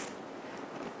off.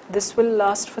 This will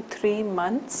last for 3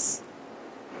 months,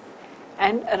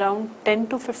 and around 10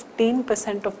 to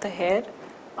 15% of the hair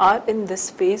are in this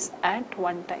phase at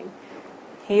one time.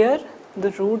 Here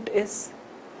the root is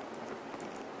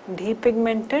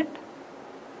depigmented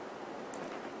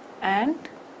and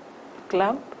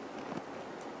club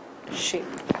shape.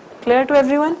 Clear to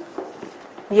everyone?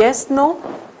 Yes, no?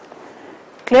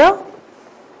 Clear?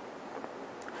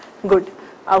 Good.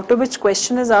 Out of which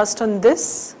question is asked on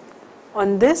this,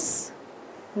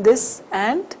 this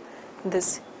and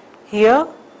this. Here,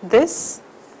 this.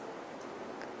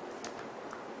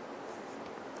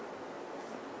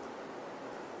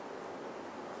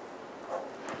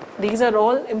 These are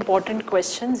all important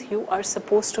questions. You are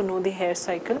supposed to know the hair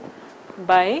cycle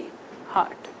by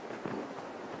heart.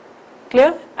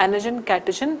 Clear? Anagen,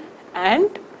 catagen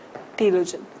and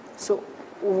telogen. So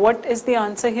what is the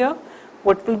answer here?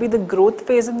 What will be the growth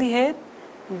phase of the hair?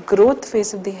 Growth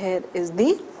phase of the hair is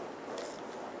the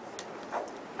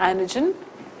anagen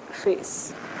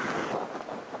phase.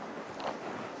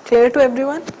 Clear to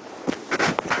everyone?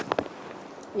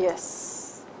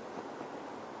 Yes.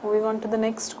 Moving on to the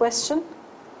next question.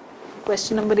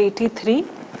 Question number 83.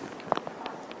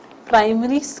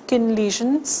 Primary skin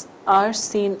lesions are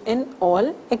seen in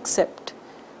all except.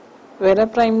 Where are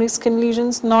primary skin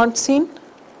lesions not seen?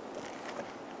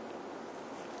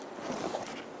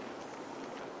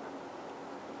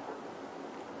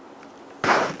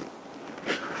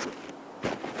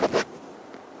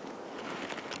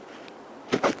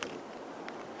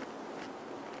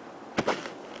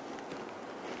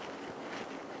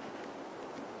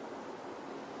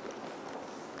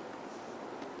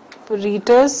 For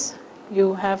readers,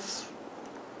 you have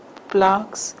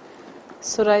plaques.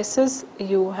 Psoriasis,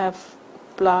 you have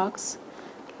plaques.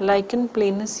 Lichen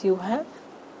planus, you have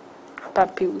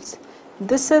papules.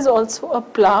 This is also a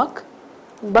plaque,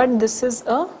 but this is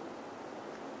a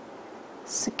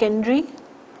secondary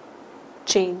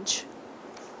change.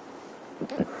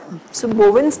 So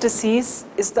Bowen's disease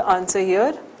is the answer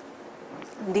here.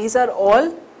 These are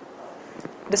all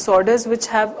disorders which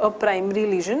have a primary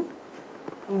lesion,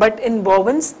 but in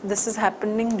Bowen's this is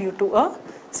happening due to a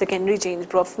secondary change.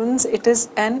 Bowen's, it is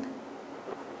an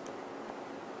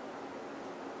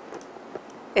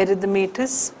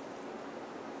erythematous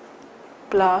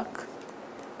plaque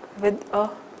with a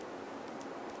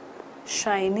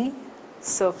shiny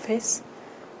surface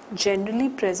generally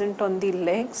present on the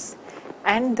legs,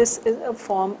 and this is a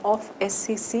form of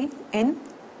SCC in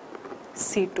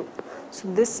situ.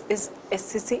 So this is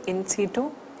SCC in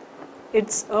situ.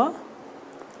 It's a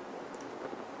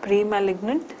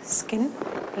pre-malignant skin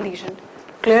lesion.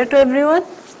 Clear to everyone?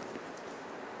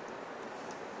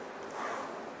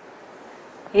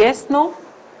 Yes, no?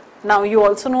 Now you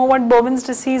also know what Bowen's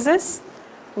disease is?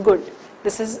 Good.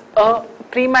 This is a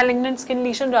pre-malignant skin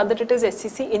lesion, rather it is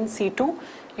SCC in situ.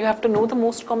 You have to know the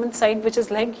most common site, which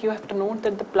is leg. You have to know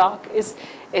that the plaque is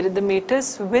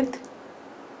erythematous with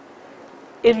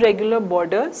irregular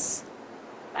borders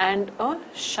and a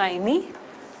shiny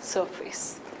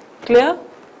surface. Clear?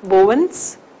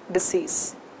 Bowen's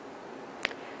disease.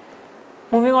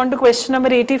 Moving on to question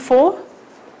number 84.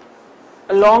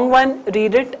 A long one,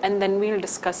 read it and then we'll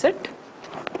discuss it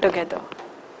together.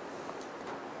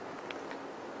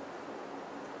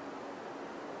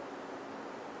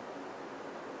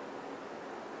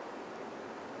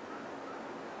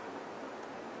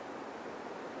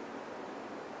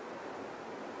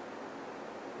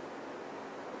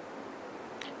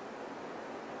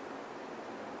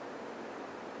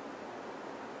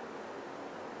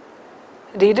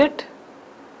 Read it.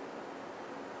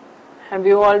 Have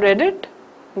you all read it?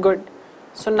 Good.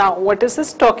 So now what is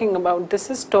this talking about? This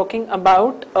is talking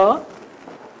about a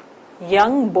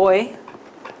young boy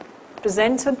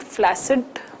presents with flaccid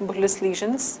bullous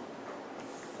lesions,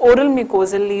 oral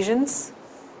mucosal lesions,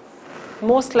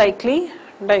 most likely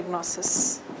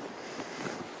diagnosis.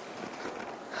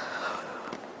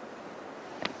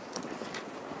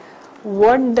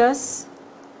 What does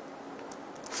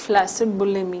flaccid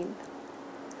bullae mean?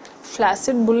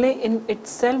 Flaccid bullae in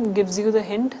itself gives you the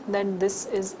hint that this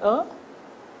is a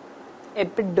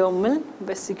epidermal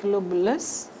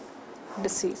vesiculobullous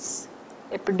disease.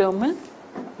 Epidermal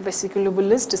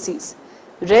vesiculobullous disease.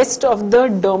 Rest of the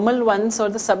dermal ones or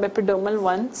the subepidermal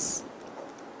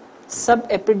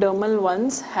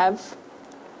ones have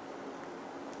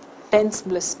tense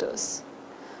blisters.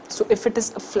 So if it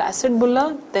is a flaccid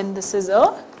bulla, then this is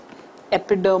a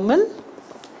epidermal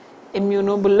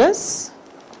immunobullous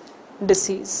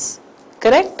disease.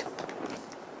 Correct?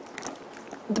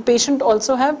 The patient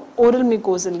also have oral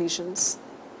mucosal lesions.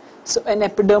 So an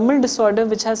epidermal disorder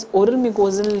which has oral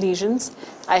mucosal lesions,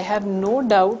 I have no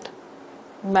doubt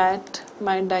Matt,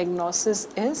 my diagnosis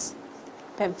is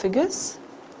pemphigus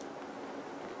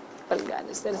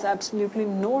vulgaris. There is absolutely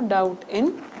no doubt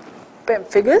in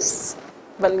pemphigus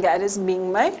vulgaris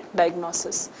being my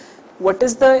diagnosis. What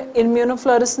is the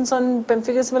immunofluorescence on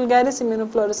pemphigus vulgaris?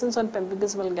 Immunofluorescence on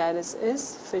pemphigus vulgaris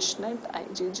is fishnet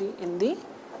IgG in the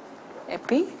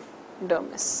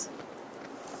epidermis.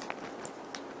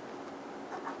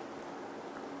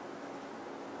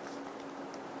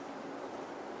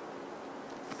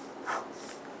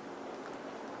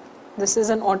 This is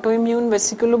an autoimmune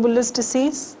vesiculobullous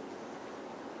disease.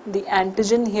 The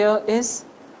antigen here is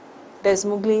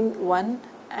desmoglein 1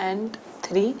 and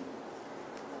 3.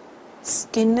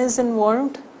 Skin is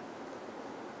involved,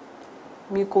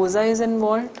 mucosa is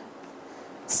involved.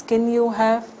 Skin, you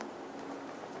have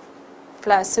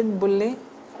flaccid bullae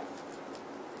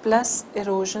plus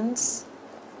erosions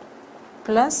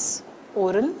plus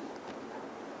oral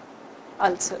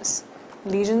ulcers.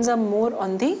 Lesions are more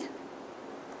on the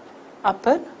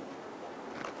upper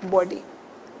body.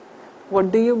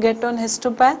 What do you get on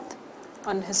histopath?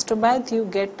 On histopath you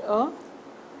get a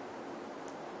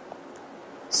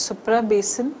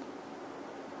suprabasal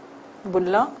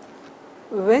bulla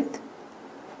with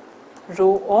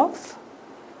row of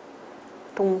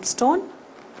tombstone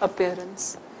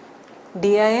appearance.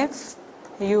 DIF,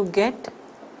 you get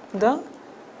the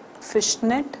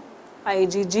fishnet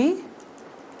IgG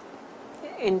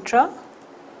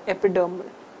intraepidermal.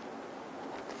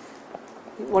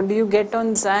 What do you get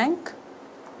on Zank?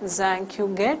 Zank, you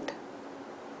get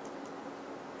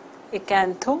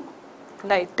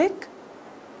acantholytic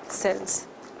cells.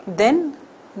 Then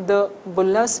the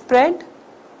bulla spread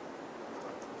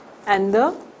and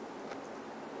the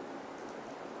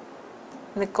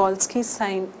Nikolsky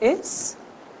sign is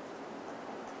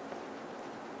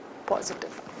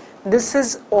positive. This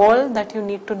is all that you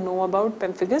need to know about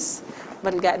pemphigus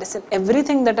vulgaris, and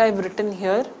everything that I have written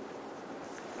here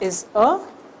is a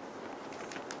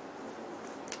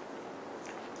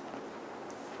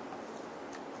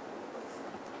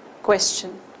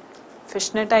question.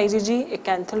 Fishnet IgG,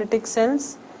 acantholytic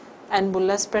cells, and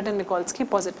bulla spread and Nikolsky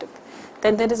positive.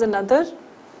 Then there is another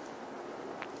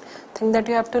thing that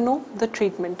you have to know, the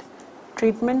treatment.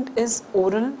 Treatment is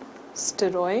oral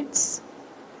steroids.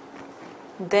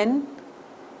 Then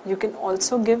you can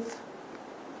also give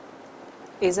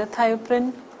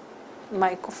azathioprine,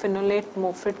 mycophenolate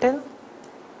mofetil,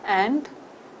 and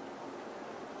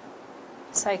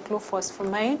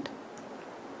cyclophosphamide.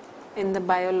 In the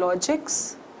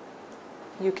biologics,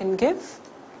 you can give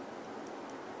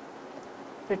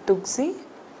rituximab.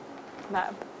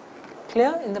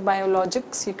 Clear? In the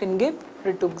biologics, you can give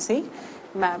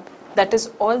rituximab. That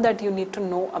is all that you need to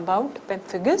know about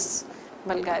pemphigus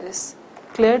vulgaris.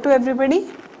 Clear to everybody?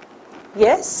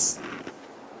 Yes?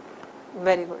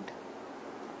 Very good.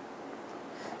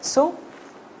 So,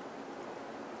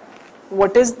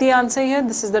 what is the answer here?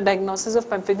 This is the diagnosis of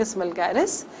pemphigus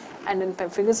vulgaris, and in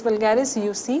pemphigus vulgaris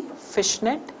you see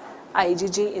fishnet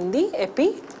IgG in the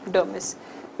epidermis.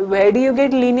 Where do you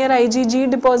get linear IgG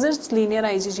deposits? Linear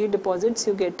IgG deposits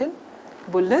you get in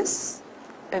bullous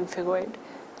pemphigoid.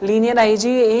 Linear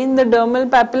IgA in the dermal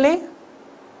papillae,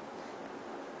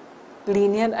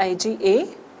 linear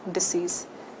IgA disease.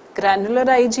 Granular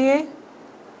IgA,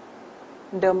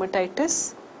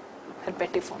 dermatitis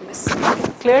herpetiformis.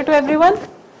 Clear to everyone?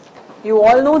 You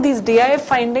all know these DIF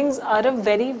findings are a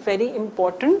very, very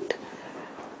important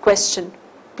question.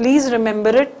 Please remember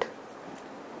it.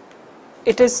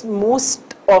 It is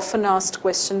most often asked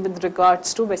question with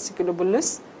regards to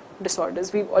vesiculobullous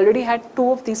disorders. We've already had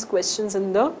 2 of these questions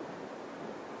in the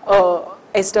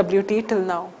SWT till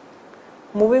now.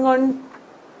 Moving on.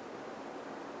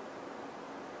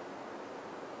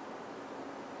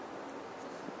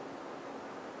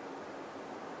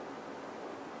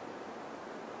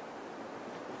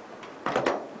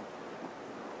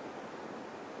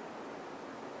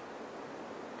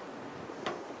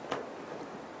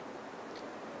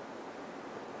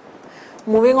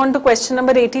 Moving on to question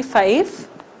number 85.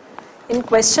 In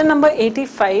question number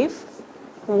 85,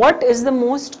 what is the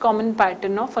most common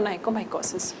pattern of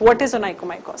onychomycosis? What is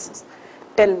onychomycosis?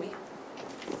 Tell me.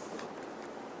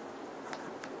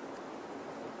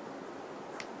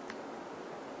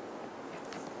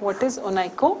 What is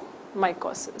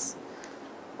onychomycosis?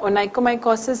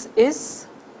 Onychomycosis is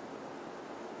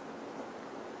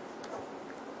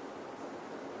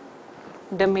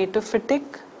dermatophytic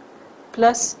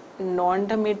plus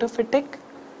non-dermatophytic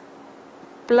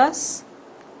plus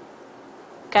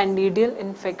candidial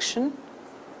infection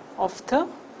of the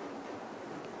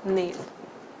nail.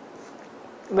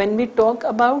 When we talk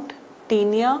about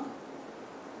tinea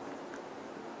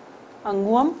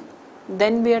Anguum,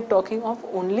 then we are talking of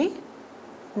only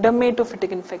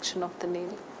dermatophytic infection of the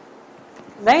nail.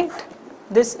 Right?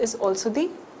 This is also the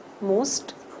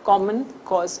most common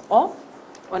cause of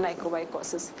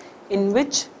onychomycosis, in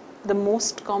which the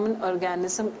most common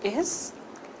organism is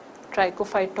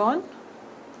Trichophyton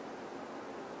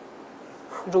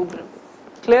rubrum.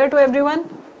 Clear to everyone?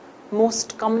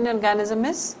 Most common organism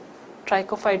is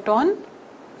Trichophyton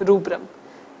rubrum.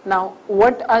 Now,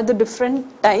 what are the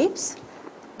different types?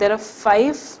 There are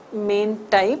 5 main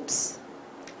types.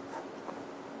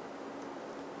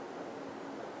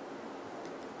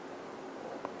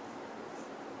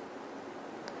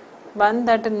 One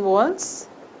that involves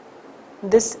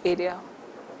this area.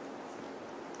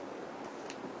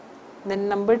 Then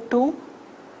number 2,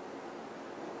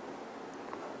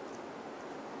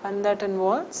 one that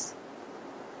involves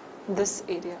this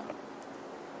area.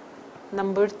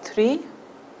 Number 3,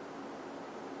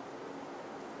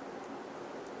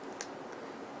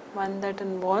 one that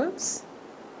involves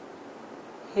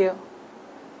here.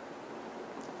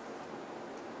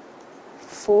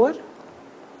 4,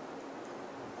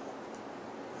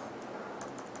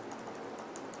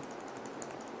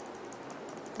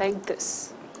 like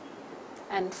this,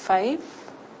 and 5,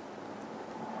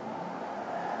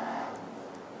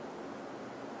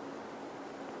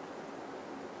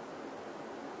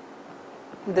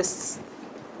 this.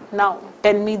 Now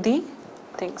tell me the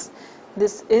things.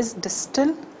 This is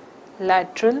distal,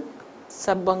 lateral,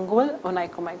 subungual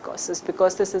onychomycosis,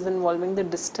 because this is involving the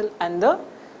distal and the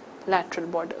lateral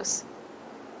borders.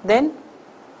 Then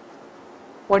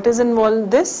what is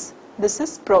involved? This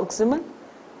is proximal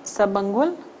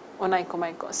subungual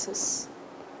onychomycosis.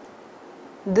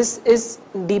 This is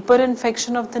deeper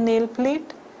infection of the nail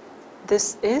plate.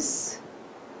 This is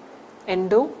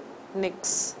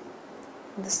endonyx.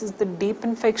 This is the deep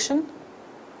infection.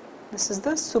 This is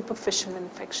the superficial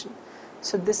infection.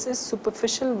 So this is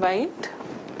superficial white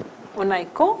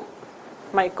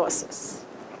onychomycosis.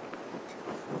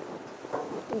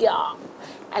 Yeah.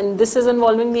 And this is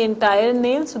involving the entire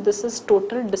nail. So this is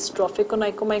total dystrophic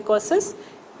onychomycosis,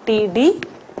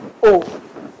 TDO.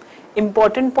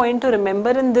 Important point to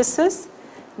remember in this is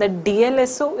that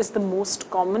DLSO is the most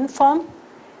common form.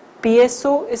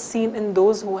 PSO is seen in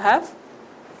those who have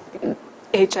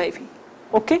HIV.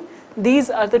 Okay, these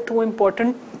are the 2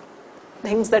 important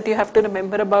things that you have to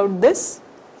remember about this.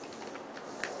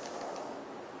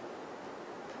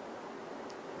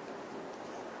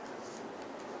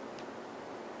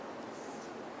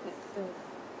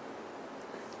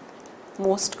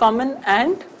 Most common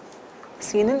and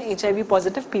seen in HIV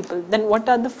positive people. Then what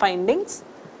are the findings?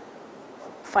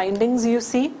 Findings you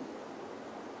see: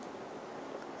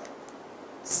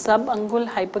 subungual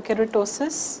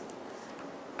hyperkeratosis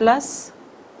plus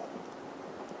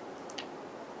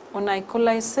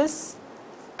onycholysis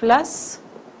plus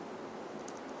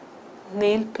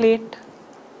nail plate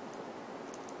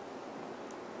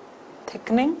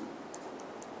thickening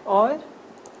or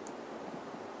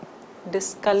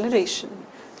discoloration.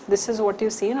 This is what you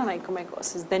see in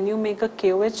onychomycosis. Then you make a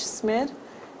KOH smear,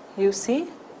 you see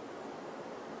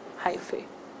hyphae.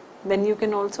 Then you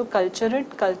can also culture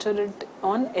it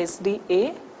on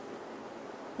SDA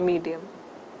medium.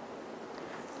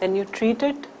 Then you treat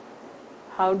it.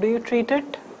 How do you treat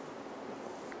it?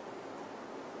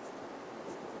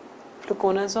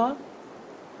 Fluconazole,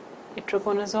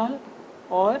 itraconazole,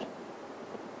 or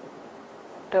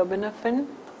terbinafine,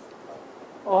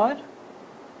 or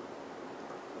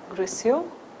griseofulvin.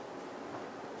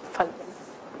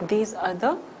 These are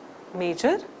the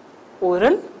major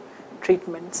oral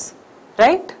treatments,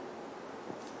 right?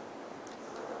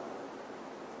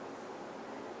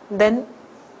 Then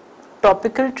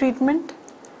topical treatment.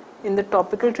 In the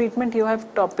topical treatment you have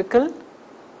topical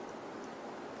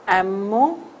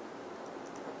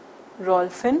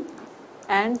amorolfin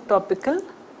and topical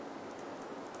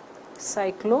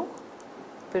cyclopirox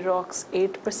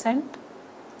 8%,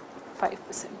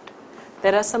 5%.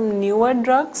 There are some newer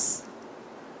drugs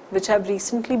which have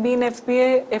recently been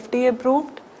FDA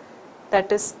approved,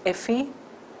 that is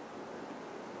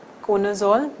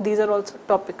efinaconazole. These are also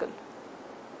topical.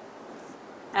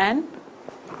 And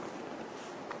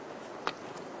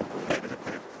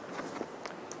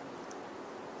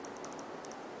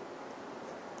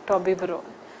tobivorol.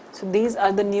 So these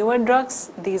are the newer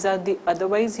drugs, these are the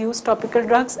otherwise used topical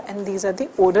drugs, and these are the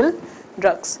oral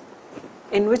drugs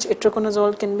in which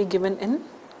itraconazole can be given in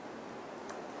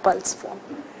pulse form.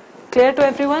 Clear to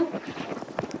everyone?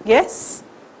 Yes?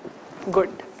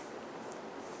 Good.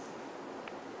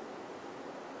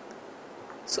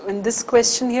 So in this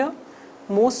question here,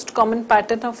 most common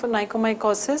pattern of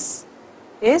onychomycosis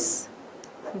is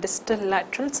distal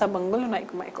lateral subungual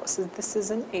onychomycosis. This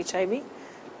is an HIV.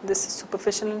 This is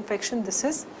superficial infection. This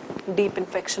is deep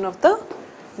infection of the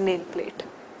nail plate.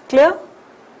 Clear?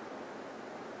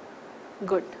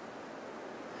 Good.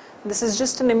 This is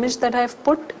just an image that I have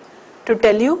put to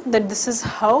tell you that this is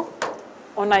how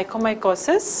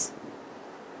onychomycosis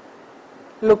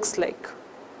looks like.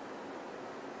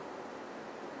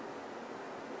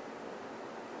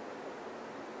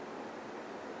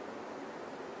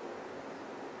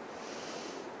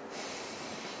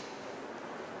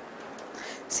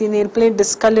 See, nail plate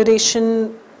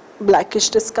discoloration, blackish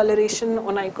discoloration,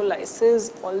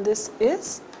 onycholysis, all this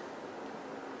is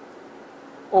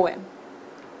OM.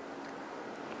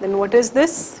 Then what is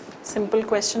this? Simple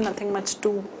question, nothing much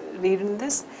to read in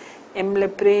this. M.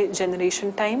 leprae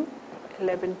generation time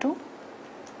 11 to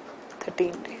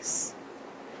 13 days.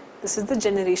 This is the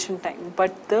generation time,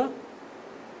 but the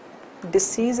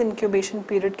disease incubation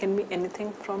period can be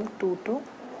anything from 2 to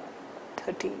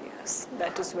 13 years.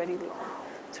 That is very long.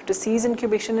 So disease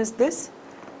incubation is this,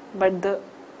 but the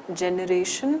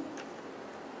generation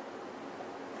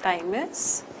time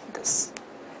is this.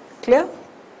 Clear?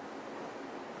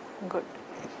 Good.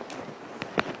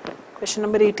 Question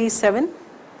number 87.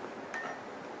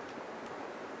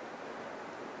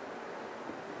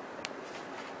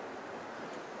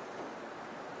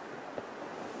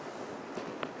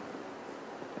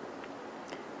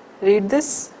 Read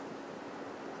this.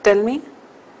 Tell me.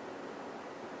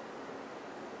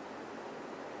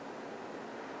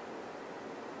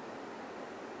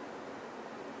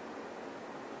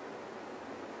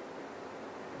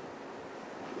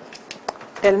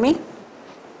 Tell me.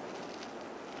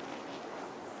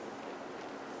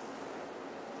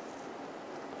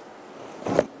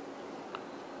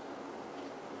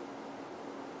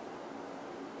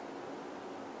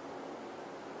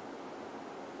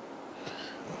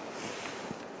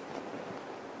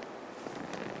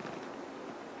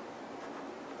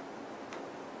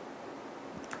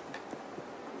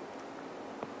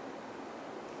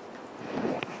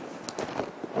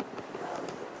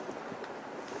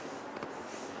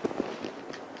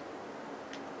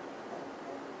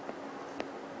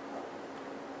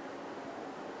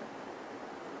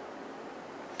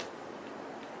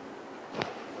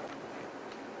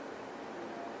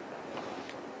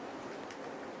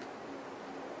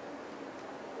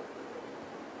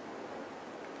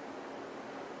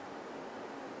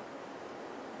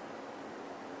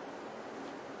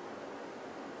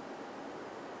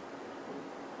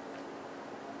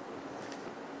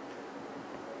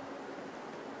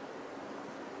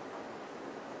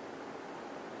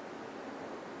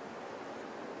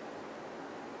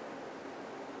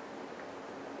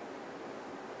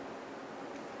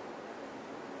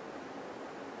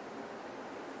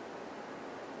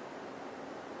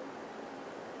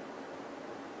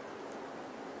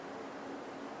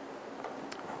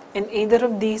 In either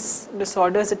of these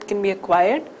disorders, it can be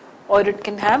acquired or it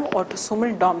can have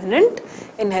autosomal dominant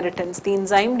inheritance. The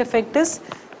enzyme defect is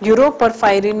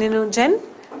uroporphyrinogen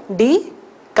D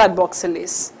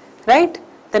carboxylase, right?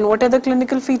 Then what are the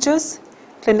clinical features?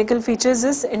 Clinical features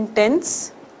is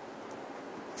intense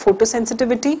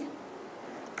photosensitivity.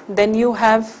 Then you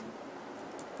have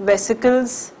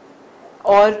vesicles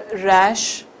or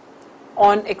rash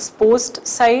on exposed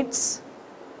sites,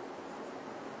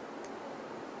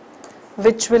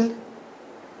 which will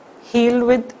heal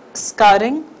with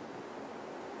scarring,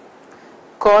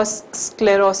 cause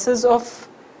sclerosis of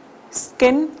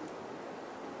skin,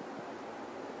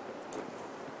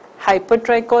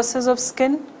 hypertrichosis of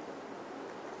skin,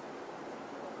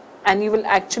 and you will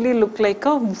actually look like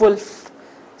a wolf.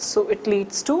 So it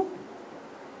leads to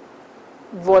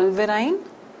wolverine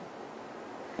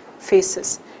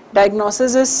faces.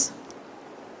 Diagnosis is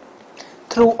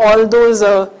through all those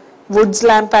Woods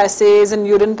lamp assays and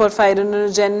urine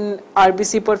porphyrinogen,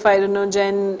 RBC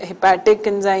porphyrinogen, hepatic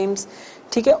enzymes.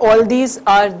 Okay, all these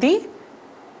are the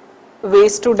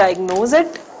ways to diagnose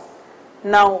it.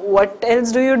 Now, what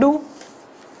else do?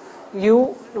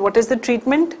 What is the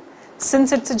treatment?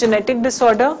 Since it's a genetic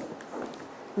disorder,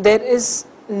 there is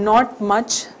not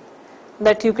much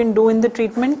that you can do in the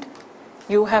treatment.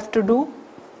 You have to do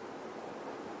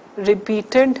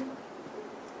repeated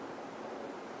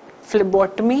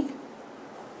phlebotomy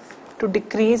to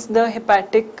decrease the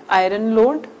hepatic iron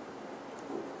load.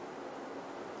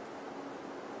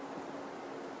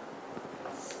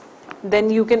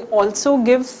 Then you can also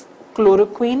give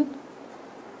chloroquine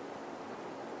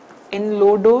in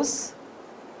low dose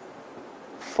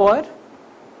for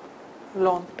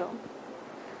long term.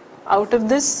 Out of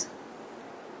this,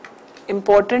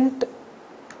 important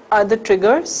are the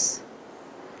triggers.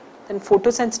 then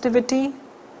photosensitivity,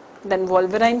 then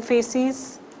Wolverine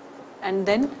facies, and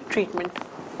then treatment.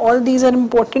 All these are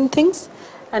important things,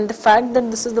 and the fact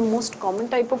that this is the most common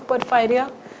type of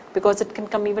porphyria, because it can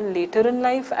come even later in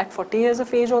life, at 40 years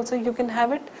of age also you can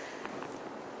have it.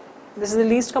 This is the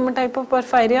least common type of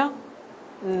porphyria?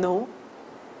 No,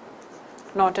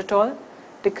 not at all.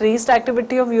 Decreased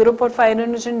activity of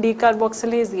uroporphyrinogen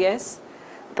decarboxylase? Yes.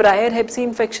 Prior Hep C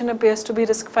infection appears to be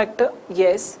risk factor?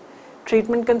 Yes.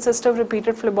 Treatment consists of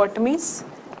repeated phlebotomies?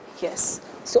 Yes.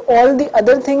 So all the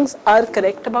other things are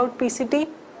correct about PCT.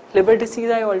 Liver disease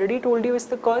I already told you is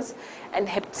the cause, and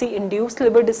Hep C induced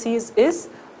liver disease is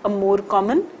a more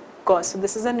common cause. So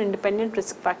this is an independent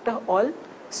risk factor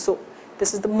also.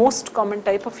 This is the most common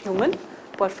type of human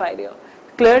porphyria.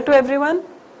 Clear to everyone?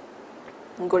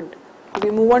 Good.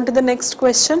 We move on to the next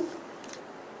question.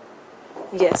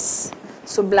 Yes.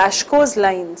 So Blaschko's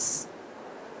lines.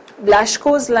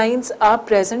 Blaschko's lines are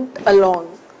present along.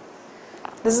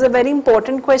 This is a very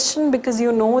important question because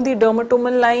you know the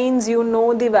dermatomal lines, you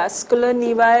know the vascular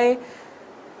nevi.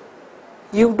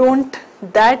 You don't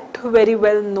that very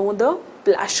well know the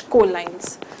Blaschko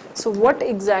lines. So what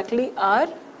exactly are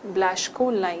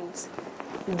Blaschko lines?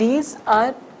 These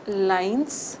are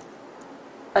lines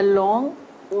along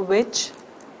which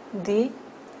the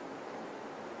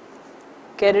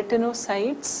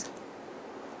keratinocytes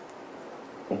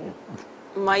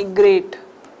migrate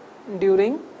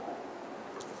during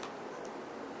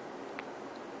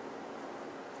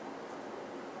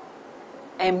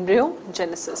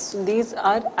embryogenesis. So these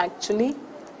are actually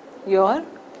your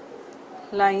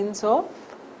lines of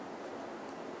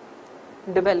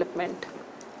development.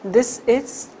 This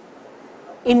is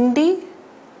independent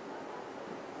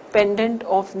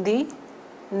of the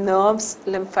nerves,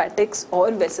 lymphatics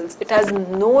or vessels. It has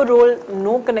no role,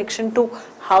 no connection to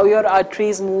how your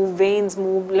arteries move, veins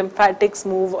move, lymphatics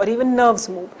move or even nerves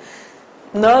move.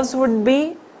 Nerves would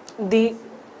be the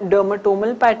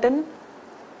dermatomal pattern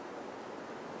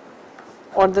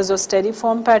or the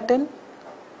zosteriform pattern.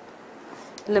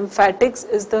 Lymphatics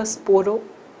is the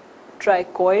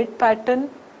sporotrichoid pattern,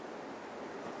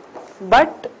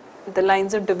 but the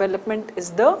lines of development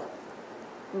is the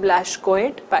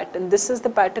Blaschkoid pattern. This is the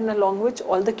pattern along which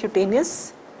all the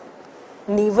cutaneous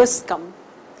nevus come,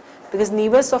 because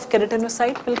nevus of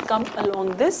keratinocyte will come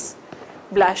along this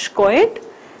Blaschkoid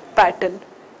pattern.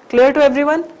 Clear to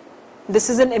everyone? This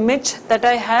is an image that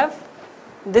I have.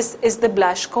 This is the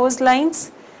Blaschko's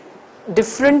lines.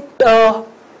 Different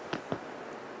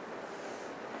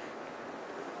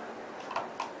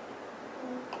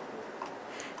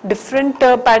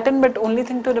pattern, but only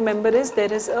thing to remember is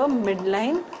there is a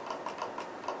midline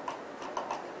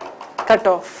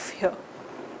cutoff here.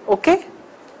 Okay?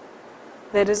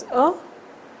 There is a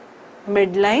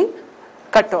midline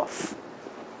cutoff.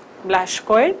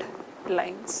 Blaschkoid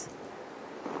lines.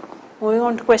 Moving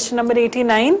on to question number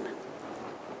 89.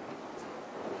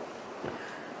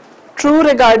 True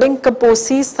regarding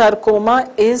Kaposi sarcoma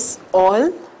is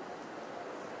all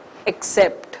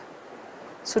except.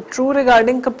 So true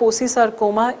regarding Kaposi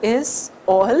sarcoma is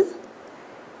all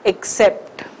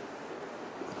except.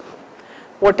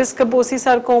 What is Kaposi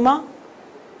sarcoma?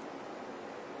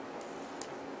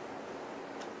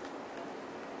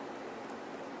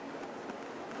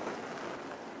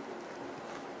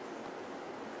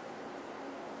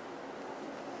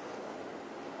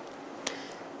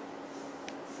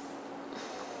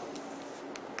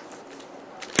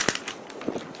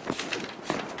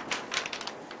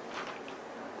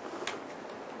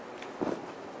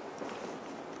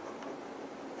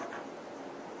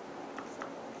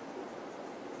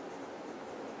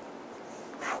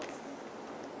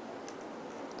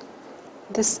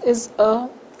 This is a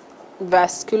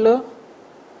vascular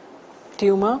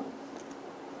tumor.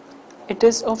 It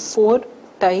is of 4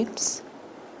 types.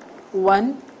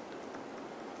 1,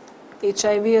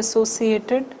 HIV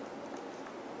associated.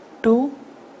 2,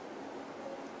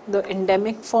 the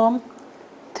endemic form.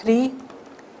 3,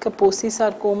 Kaposi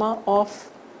sarcoma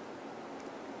of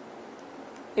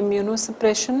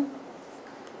immunosuppression.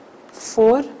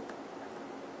 4,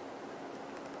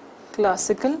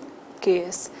 classical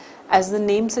KS. As the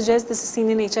name suggests, this is seen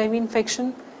in HIV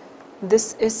infection.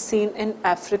 This is seen in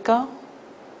Africa,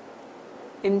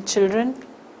 in children.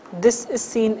 This is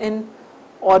seen in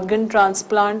organ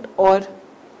transplant or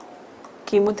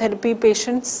chemotherapy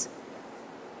patients.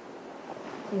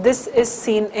 This is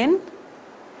seen in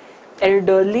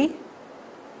elderly,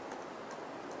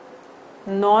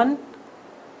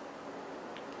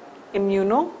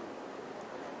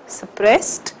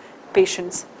 non-immunosuppressed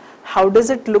patients. How does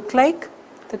it look like?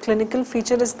 The clinical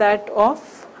feature is that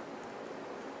of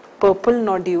purple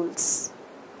nodules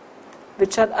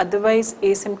which are otherwise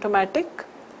asymptomatic.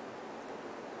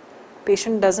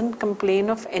 Patient doesn't complain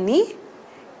of any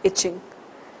itching,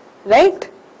 right?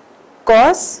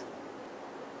 Cause,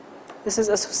 this is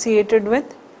associated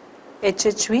with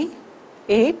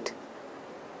HHV8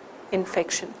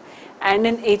 infection. And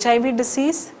in HIV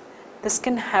disease, this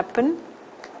can happen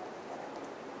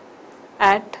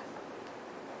at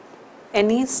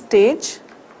any stage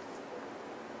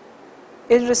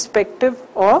irrespective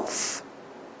of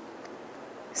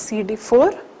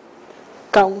CD4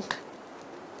 count.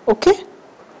 Okay?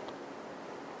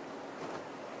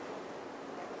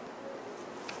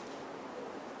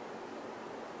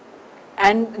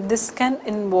 And this can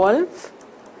involve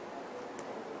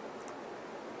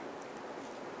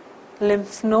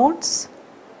lymph nodes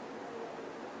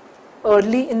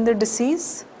early in the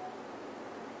disease,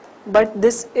 but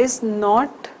this is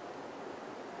not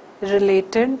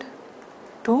related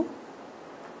to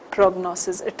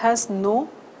prognosis. It has no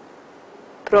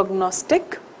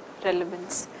prognostic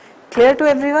relevance. Clear to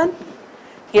everyone?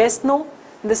 Yes, no?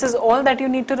 This is all that you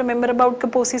need to remember about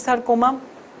Kaposi sarcoma.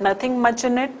 Nothing much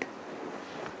in it.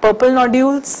 Purple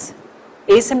nodules,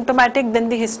 asymptomatic, then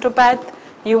the histopath.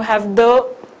 You have the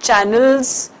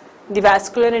channels, the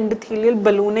vascular endothelial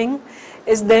ballooning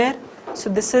is there. So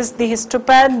this is the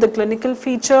histopath, the clinical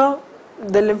feature.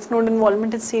 The lymph node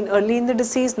involvement is seen early in the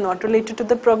disease, not related to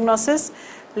the prognosis.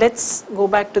 Let's go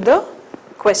back to the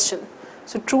question.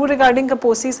 So true regarding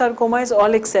Kaposi sarcoma is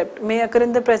all except may occur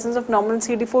in the presence of normal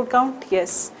CD4 count.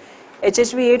 Yes.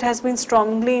 HHV8 has been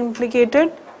strongly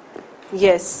implicated.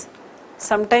 Yes.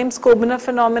 Sometimes Koebner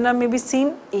phenomena may be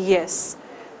seen. Yes.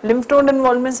 Lymph node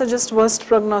involvement suggests worst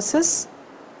prognosis.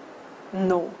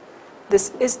 No.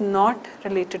 This is not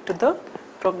related to the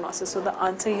prognosis. So the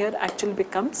answer here actually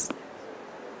becomes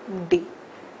D.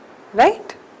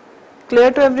 Right?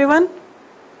 Clear to everyone?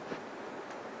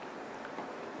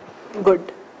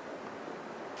 Good.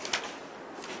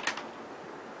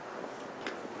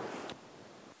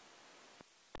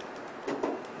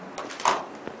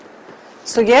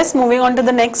 So yes, moving on to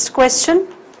the next question.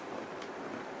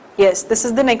 Yes, this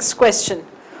is the next question.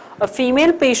 A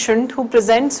female patient who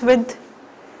presents with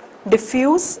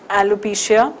diffuse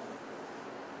alopecia,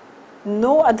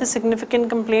 no other significant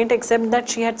complaint except that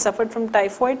she had suffered from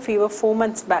typhoid fever 4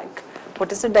 months back.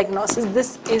 What is the diagnosis?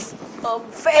 This is a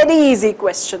very easy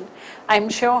question. I'm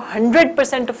sure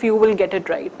 100% of you will get it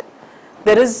right.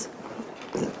 There is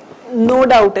no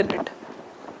doubt in it.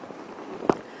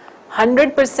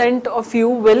 100% of you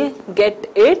will get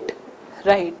it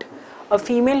right. A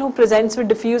female who presents with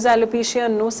diffuse alopecia,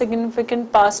 no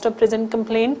significant past or present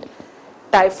complaint,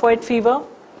 typhoid fever.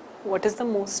 What is the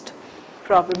most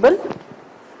probable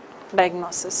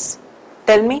diagnosis?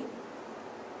 Tell me.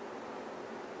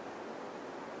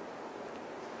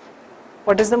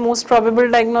 What is the most probable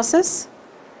diagnosis?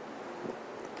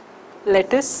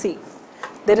 Let us see.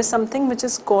 There is something which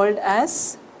is called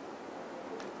as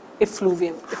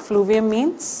effluvium. Effluvium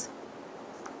means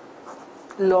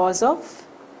loss of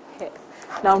hair.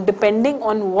 Now, depending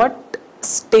on what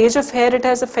stage of hair it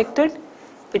has affected,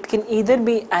 it can either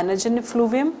be anagen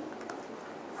effluvium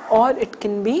or it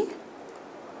can be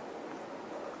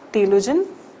telogen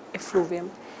effluvium.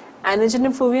 Anagen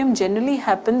effluvium generally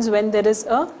happens when there is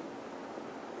a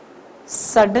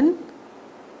sudden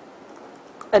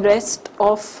arrest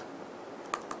of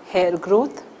hair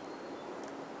growth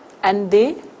and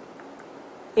they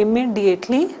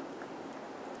immediately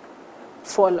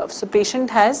fall off. So patient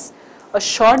has a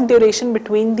short duration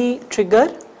between the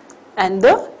trigger and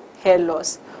the hair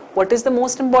loss. What is the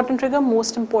most important trigger?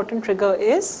 Most important trigger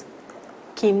is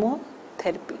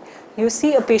chemotherapy. You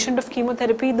see a patient of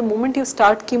chemotherapy, the moment you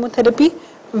start chemotherapy,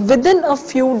 within a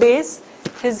few days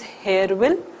his hair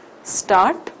will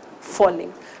start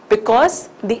falling because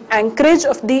the anchorage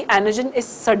of the anagen is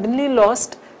suddenly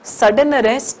lost, sudden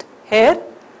arrest, hair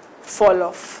fall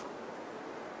off.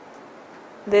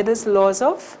 There is loss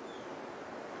of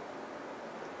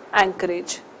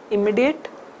anchorage, immediate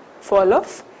fall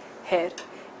of hair.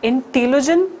 In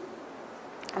telogen,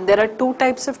 there are two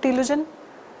types of telogen,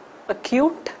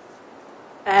 acute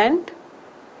and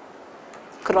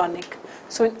chronic.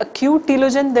 So in acute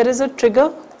telogen, there is a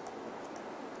trigger.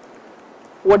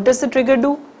 What does the trigger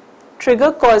do?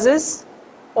 Trigger causes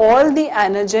all the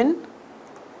anagen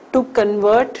to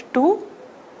convert to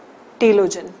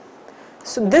telogen.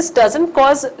 So this doesn't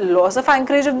cause loss of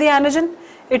anchorage of the anagen,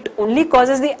 it only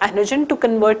causes the anagen to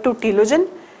convert to telogen.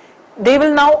 They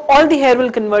will now, all the hair will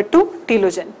convert to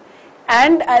telogen.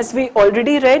 And as we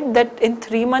already read that in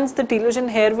 3 months the telogen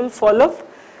hair will fall off.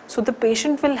 So the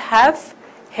patient will have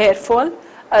hair fall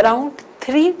around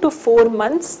 3 to 4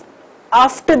 months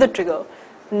after the trigger,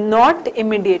 not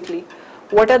immediately.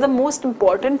 What are the most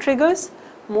important triggers?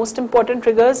 Most important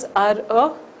triggers are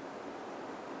a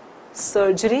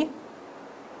surgery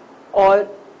or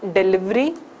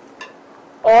delivery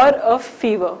or a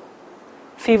fever.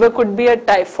 Fever could be a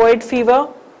typhoid fever,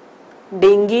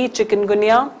 dengue,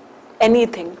 chikungunya,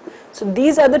 anything. So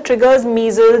these are the triggers: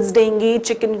 measles, dengue,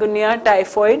 chikungunya,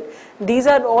 typhoid. These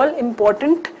are all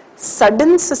important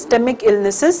sudden systemic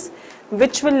illnesses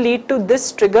which will lead to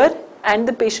this trigger, and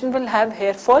the patient will have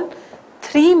hair fall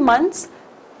 3 months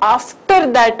after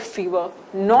that fever,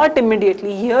 not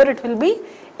immediately. Here it will be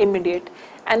immediate.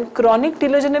 And chronic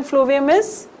telogen effluvium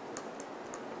is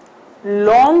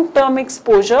long-term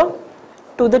exposure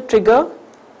to the trigger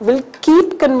will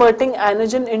keep converting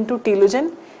anagen into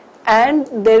telogen, and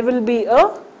there will be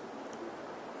a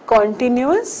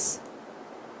continuous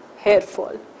hair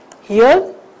fall.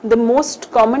 Here the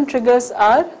most common triggers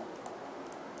are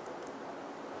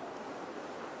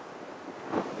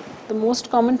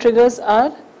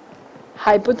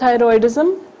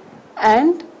hypothyroidism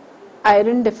and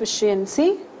iron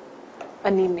deficiency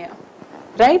anemia,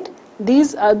 right?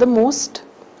 These are the most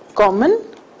common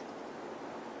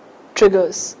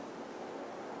triggers.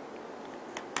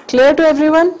 Clear to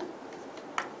everyone?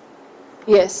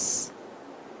 Yes.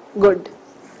 Good.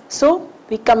 So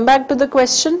we come back to the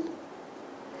question.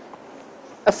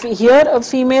 Here a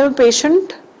female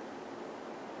patient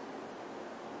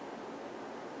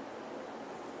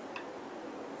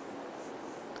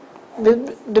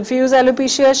with diffuse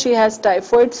alopecia, she has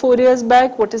typhoid 4 years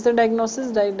back. What is the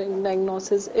diagnosis?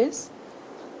 Diagnosis is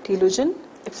telogen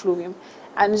effluvium.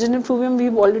 Anagen effluvium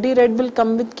we've already read will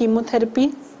come with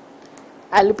chemotherapy.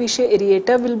 Alopecia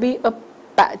areata will be a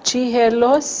patchy hair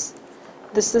loss.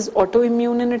 This is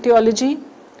autoimmune in etiology.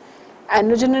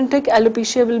 Androgenetic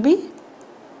alopecia will be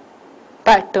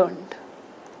patterned,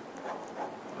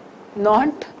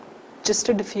 not just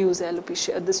a diffuse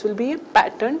alopecia. This will be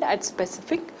patterned at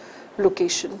specific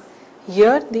location.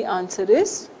 Here the answer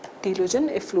is telogen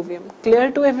effluvium.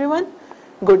 Clear to everyone?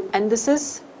 Good. And this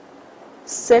is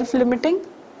self-limiting.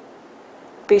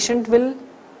 Patient will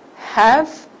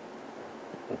have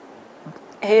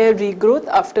hair regrowth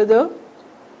after the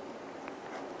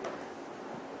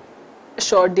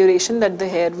short duration that the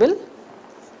hair will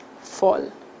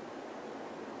fall.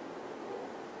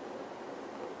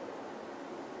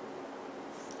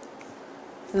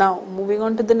 Now moving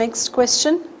on to the next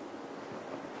question.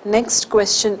 Next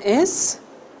question is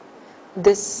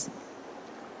this: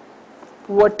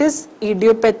 what is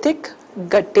idiopathic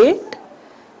guttate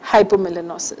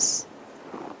hypomelanosis?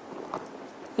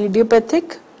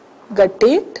 Idiopathic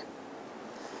guttate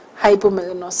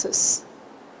hypomelanosis.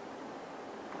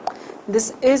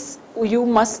 This is, you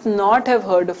must not have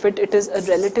heard of it. It is a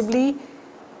relatively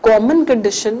common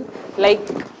condition. Like,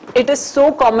 it is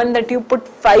so common that you put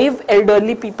 5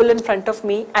 elderly people in front of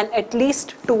me and at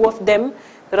least 2 of them,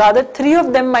 rather 3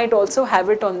 of them might also have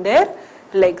it on their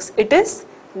legs. It is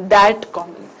that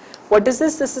common. What is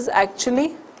this? This is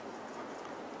actually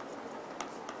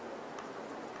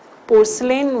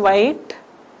porcelain white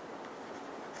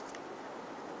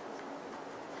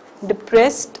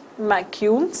depressed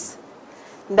macules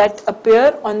that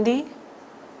appear on the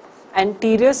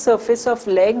anterior surface of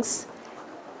legs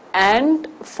and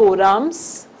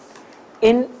forearms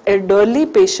in elderly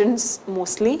patients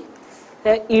mostly.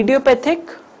 They are idiopathic,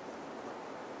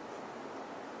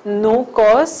 no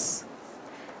cause,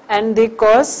 and they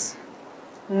cause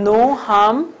no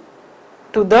harm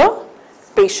to the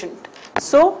patient.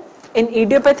 So in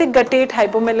idiopathic guttate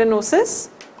hypomelanosis,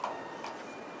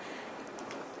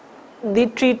 the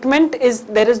treatment is,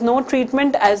 there is no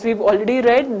treatment, as we've already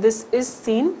read. This is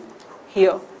seen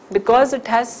here because it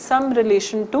has some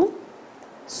relation to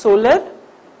solar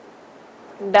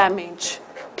damage.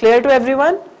 Clear to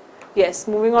everyone? Yes.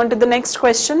 Moving on to the next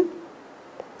question.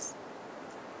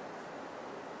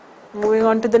 Moving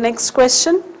on to the next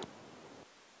question.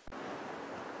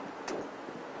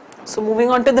 So moving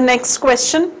on to the next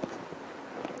question.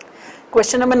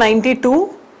 Question number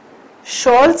 92.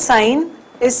 Scholl sign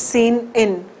is seen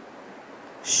in.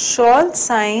 Scholl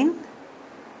sign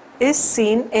is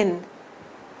seen in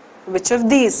which of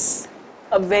these?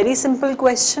 A very simple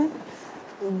question,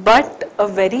 but a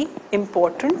very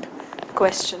important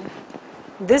question.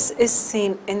 This is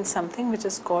seen in something which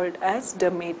is called as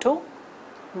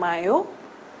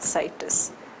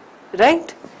dermatomyositis,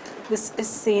 right? This is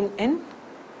seen in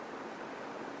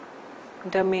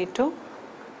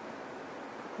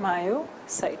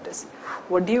dermatomyositis.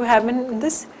 What do you have in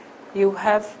this? You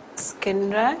have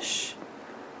skin rash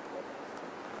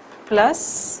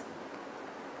plus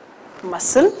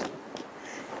muscle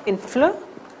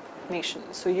inflammation.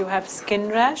 So you have skin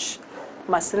rash,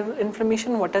 muscle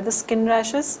inflammation. What are the skin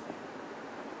rashes?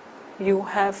 You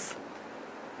have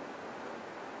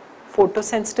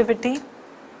photosensitivity,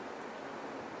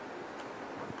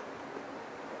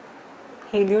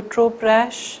 heliotrope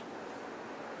rash,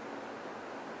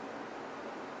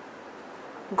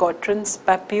 Gottron's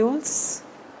papules,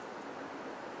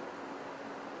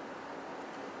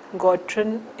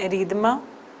 Gottron erythema,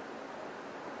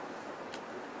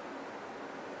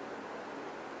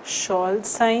 Scholl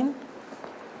sign,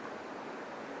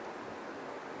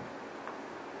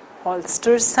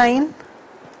 Holster sign,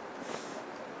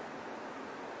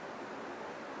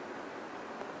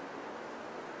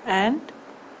 and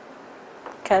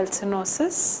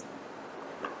calcinosis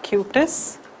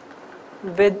cutis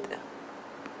with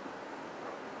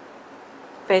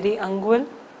periungual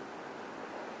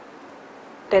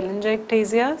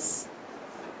telangiectasias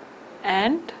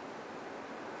and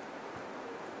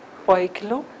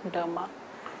poikiloderma.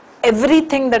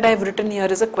 Everything that I have written here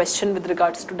is a question with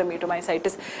regards to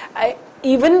dermatomyositis.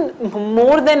 Even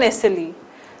more than SLE,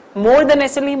 more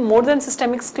than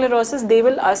systemic sclerosis, they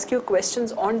will ask you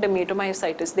questions on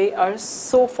dermatomyositis. They are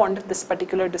so fond of this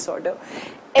particular disorder.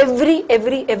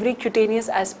 Every cutaneous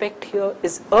aspect here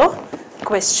is a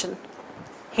question.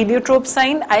 Heliotrope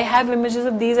sign, I have images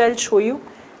of these, I'll show you.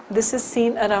 This is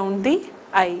seen around the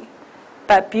eye.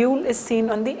 Papule is seen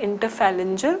on the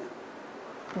interphalangeal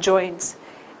joints.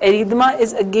 Erythema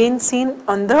is again seen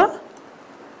on the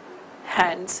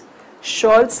hands.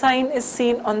 Scholl sign is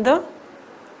seen on the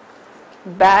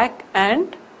back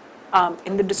and arm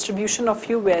in the distribution of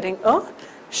you wearing a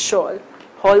shawl.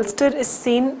 Holster is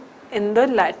seen in the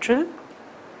lateral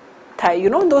thigh. You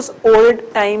know those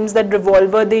old times, that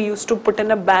revolver they used to put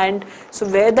in a band. So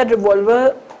where the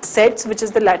revolver sets, which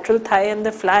is the lateral thigh and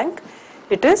the flank,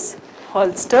 it is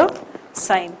Holster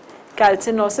sign.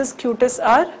 Calcinosis cutis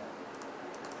are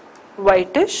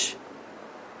whitish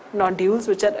nodules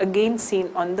which are again seen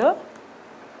on the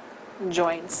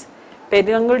joints.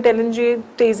 Periungual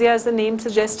telangiectasia, as the name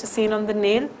suggests, is seen on the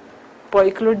nail.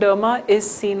 Poikiloderma is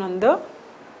seen on the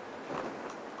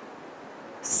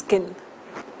skin.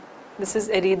 This is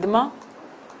erythema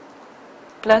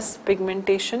plus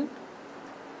pigmentation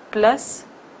plus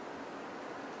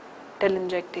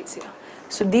telangiectasia.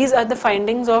 So these are the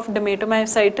findings of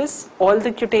dermatomyositis. All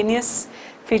the cutaneous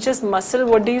features. Muscle,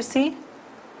 what do you see?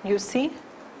 You see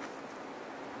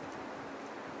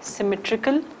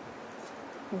symmetrical,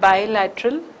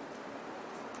 bilateral,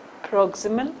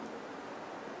 proximal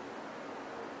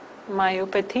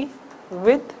myopathy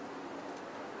with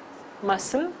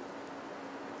muscle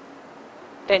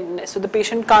tenderness. So the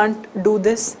patient can't do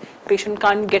this. Patient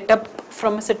can't get up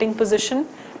from a sitting position.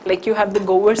 Like you have the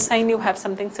Gower sign, you have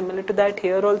something similar to that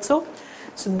here also.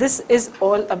 So this is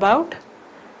all about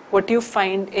what you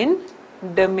find in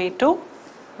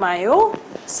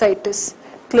dermatomyositis.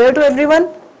 Clear to everyone?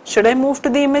 Should I move to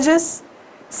the images?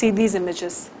 See these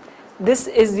images. This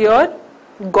is your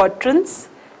Gottron's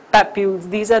papules.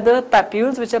 These are the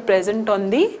papules which are present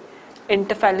on the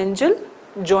interphalangeal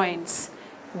joints.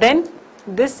 Then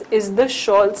this is the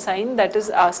Scholl sign that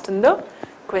is asked in the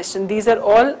question. These are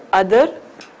all other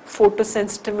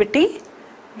photosensitivity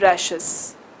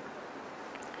rashes.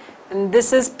 And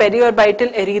this is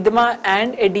periorbital erythema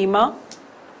and edema.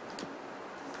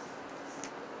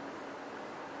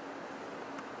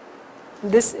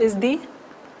 This is the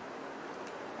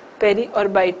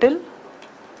periorbital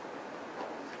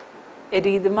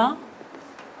erythema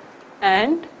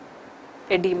and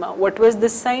edema. What was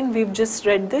this sign? We've just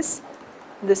read this.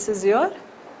 This is your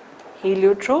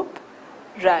heliotrope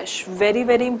rash. Very,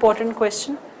 very important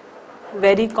question.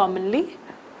 Very commonly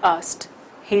asked.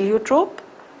 Heliotrope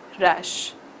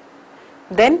rash.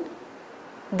 Then,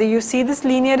 do you see this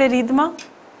linear erythema?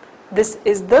 This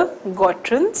is the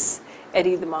Gottron's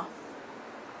erythema.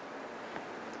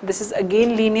 This is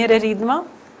again linear erythema,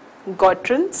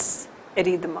 Gottron's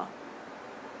erythema.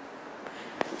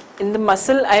 In the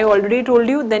muscle, I already told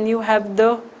you, then you have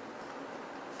the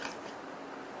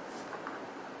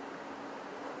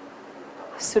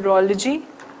serology,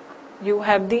 you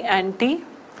have the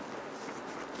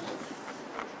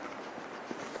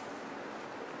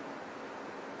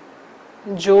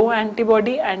Jo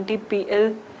antibody,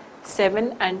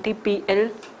 anti-PL7,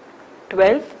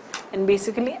 anti-PL12, and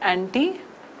basically anti-muscle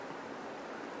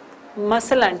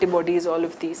antibodies, all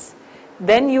of these.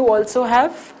 Then you also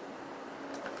have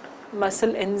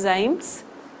muscle enzymes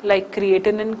like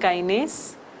creatine and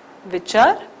kinase, which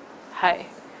are high.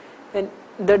 Then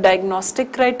the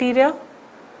diagnostic criteria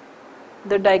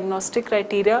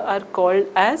are called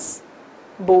as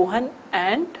Bohan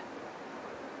and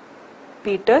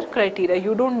Peter criteria.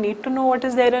 You don't need to know what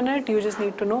is there in it, you just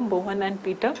need to know Bohan and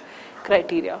Peter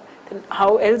criteria. Then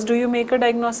how else do you make a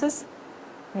diagnosis?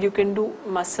 You can do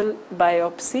muscle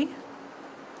biopsy,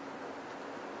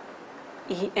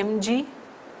 EMG,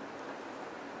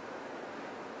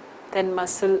 then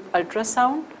muscle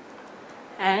ultrasound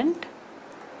and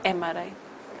MRI.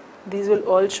 These will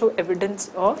all show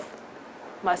evidence of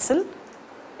muscle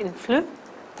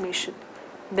inflammation.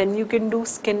 Then you can do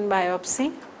skin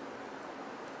biopsy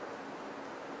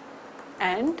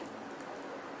and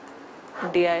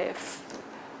DIF.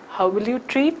 How will you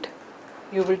treat?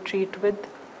 You will treat with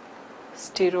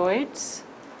steroids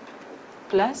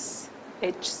plus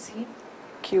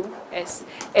HCQS.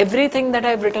 Everything that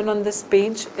I have written on this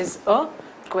page is a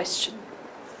question.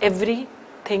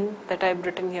 Everything that I have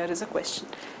written here is a question.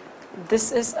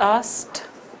 This is asked,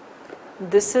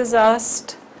 this is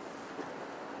asked,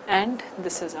 and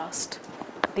this is asked.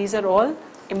 These are all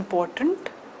important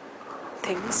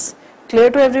things. Clear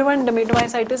to everyone?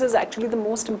 Dermatomyositis is actually the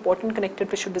most important connective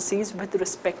tissue disease with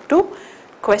respect to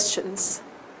questions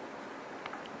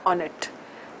on it,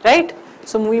 right?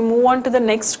 So we move on to the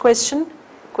next question,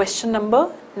 question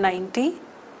number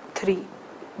 93.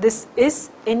 This is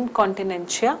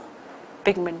incontinentia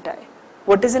pigmenti.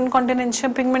 What is incontinentia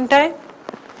pigmenti?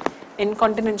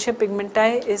 Incontinentia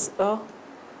pigmenti is a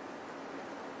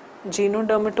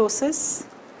genodermatosis,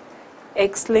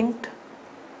 X-linked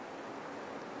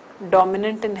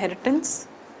dominant inheritance.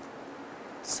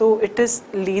 So it is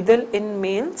lethal in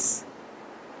males.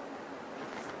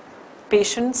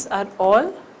 Patients are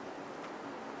all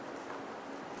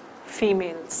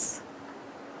females.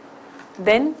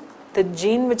 Then the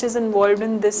gene which is involved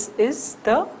in this is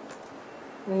the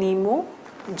Nemo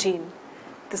gene.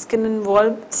 This can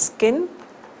involve skin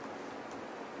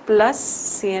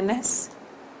plus CNS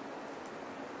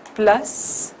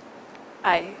plus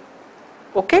eye.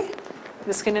 Okay?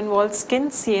 This can involve skin,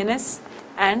 CNS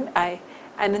and eye.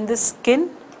 And in the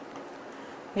skin,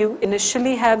 you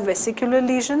initially have vesicular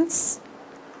lesions,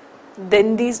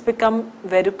 then these become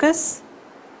verrucous,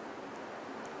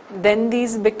 then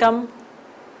these become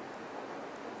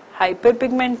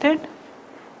hyperpigmented,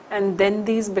 and then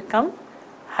these become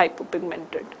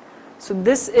hypopigmented. So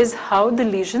this is how the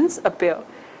lesions appear: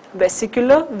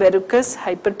 vesicular, verrucous,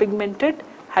 hyperpigmented,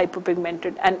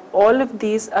 hypopigmented, and all of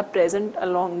these are present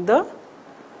along the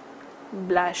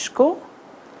Blaschko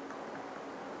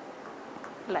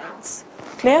lines.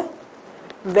 Clear?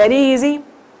 Very easy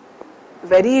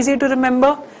to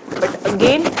remember, but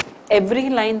again every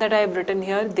line that I have written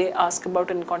here, they ask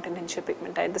about incontinentia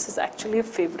pigmenti. This is actually a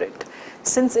favorite.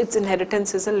 Since its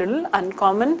inheritance is a little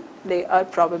uncommon, they are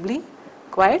probably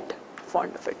quite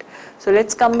fond of it. So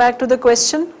let's come back to the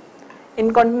question.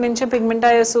 Incontinentia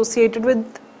pigmenti associated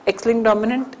with X-linked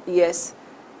dominant? Yes.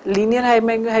 Linear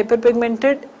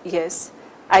hyperpigmented? Yes.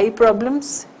 Eye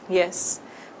problems? Yes.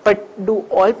 But do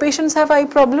all patients have eye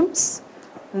problems?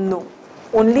 No.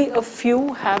 Only a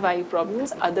few have eye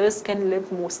problems. Others can live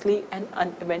mostly an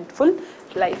uneventful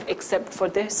life except for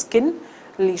their skin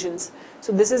lesions.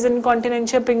 So this is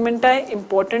incontinentia pigmenti.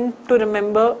 Important to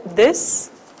remember this,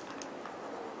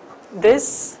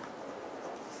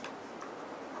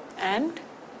 and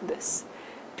this.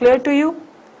 Clear to you?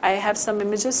 I have some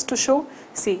images to show.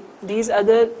 See, these are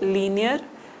the linear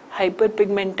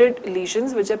hyperpigmented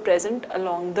lesions which are present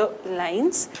along the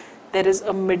lines. There is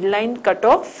a midline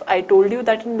cutoff. I told you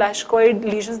that in Blaschkoid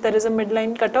lesions there is a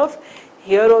midline cutoff.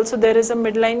 Here also there is a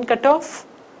midline cutoff.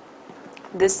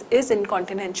 This is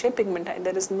incontinentia pigmenti.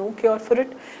 There is no cure for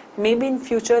it. Maybe in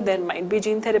future there might be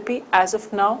gene therapy. As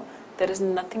of now, there is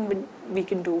nothing we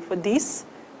can do for these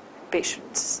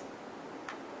patients.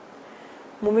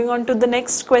 Moving on to the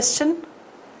next question.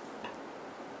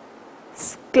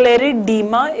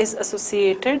 Scleroderma is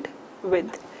associated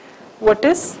with. What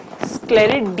is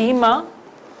scleroderma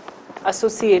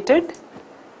associated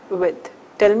with?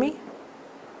 Tell me.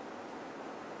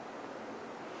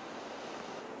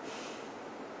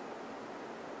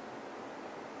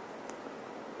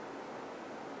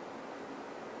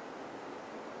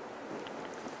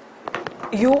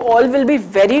 You all will be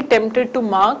very tempted to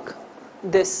mark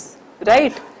this,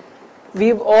 right?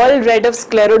 We've all read of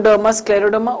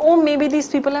scleroderma. Oh, maybe these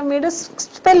people have made a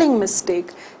spelling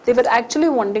mistake. They were actually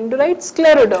wanting to write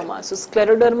scleroderma. So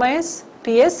scleroderma is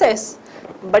PSS.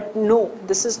 But no,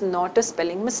 this is not a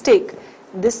spelling mistake.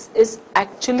 This is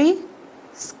actually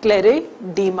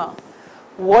scleroderma.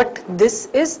 What this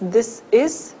is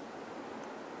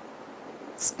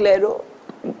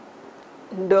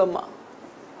scleroderma.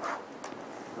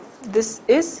 This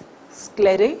is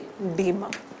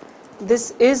scleroderma.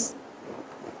 This is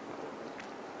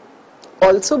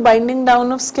also binding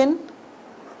down of skin,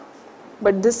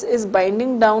 but this is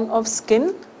binding down of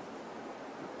skin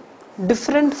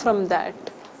different from that.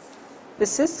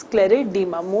 This is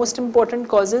scleroderma. Most important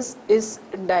causes is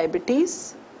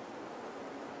diabetes,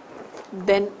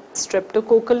 then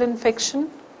streptococcal infection,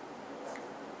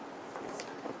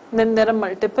 then there are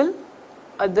multiple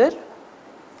other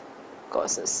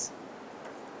causes.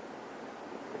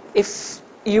 If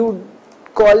you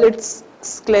call it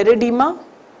scleroderma,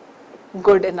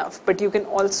 good enough, but you can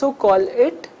also call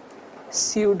it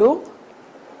pseudo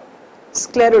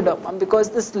scleroderma, because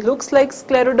this looks like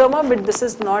scleroderma, but this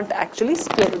is not actually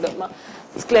scleroderma.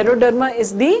 Scleroderma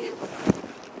is the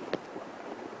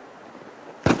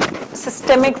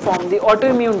systemic form, the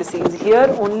autoimmune disease. Here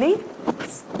only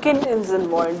skin is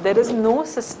involved. There is no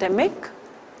systemic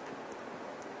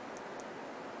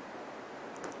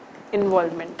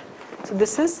involvement. So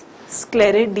this is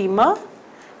scleroderma.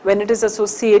 When it is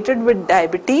associated with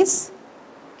diabetes,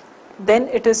 then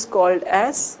it is called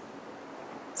as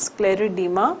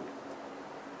scleroderma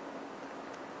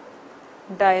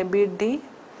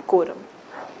diabeticorum.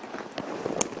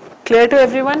 Clear to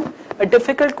everyone? A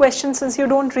difficult question since you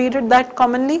don't read it that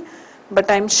commonly, but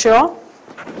I'm sure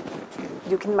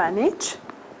you can manage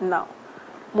now.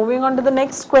 Moving on to the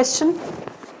next question.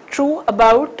 True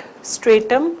about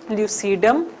stratum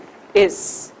lucidum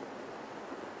is.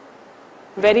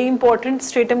 Very important,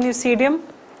 stratum lucidum.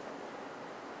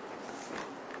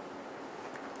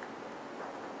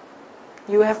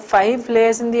 You have 5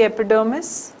 layers in the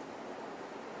epidermis.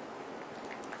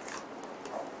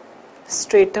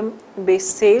 Stratum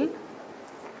basale,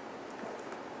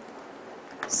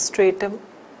 stratum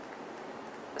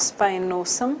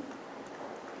spinosum,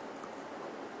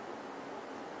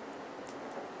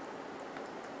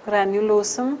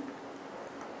 granulosum,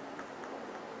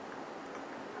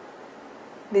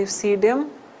 lucidium,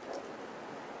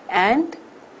 and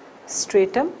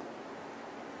stratum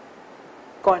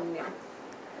corneum,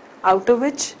 out of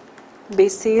which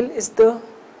basale is the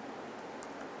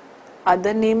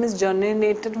other name is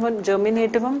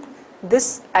germinativum.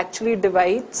 This actually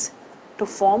divides to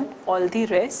form all the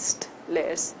rest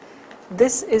layers.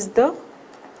 This is the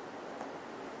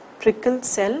prickle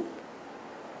cell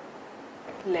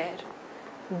layer.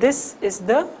 This is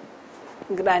the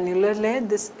granular layer.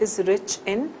 This is rich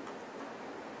in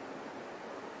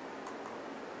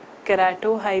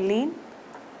keratohyalin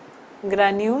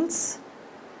granules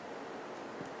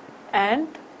and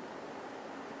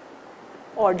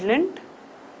odorant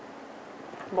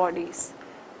bodies.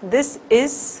 This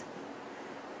is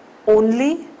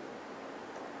only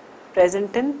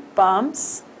present in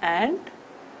palms and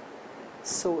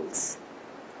soles.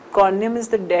 Corneum is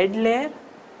the dead layer.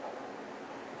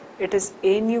 It is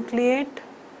anucleate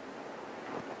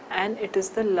and it is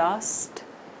the last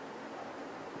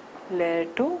layer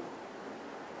to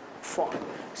form.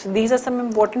 So these are some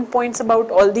important points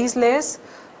about all these layers,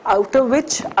 out of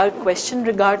which our question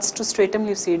regards to stratum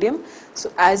lucidium.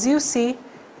 So as you see,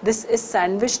 this is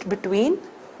sandwiched between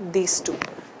these two.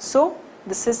 So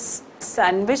this is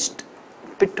sandwiched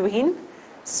between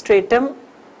stratum.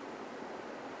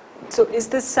 So is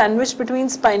this sandwiched between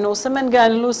spinosum and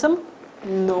granulosum?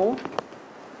 No.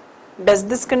 Does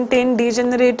this contain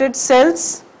degenerated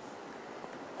cells?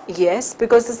 Yes,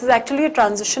 because this is actually a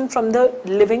transition from the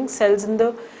living cells in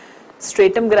the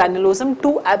stratum granulosum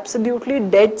to absolutely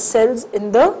dead cells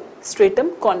in the stratum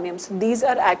corneum. So these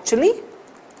are actually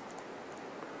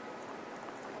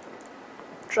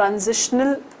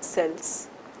transitional cells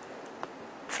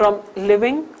from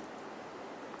living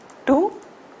to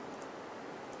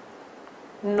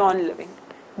non-living.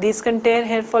 These contain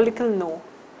hair follicle? No.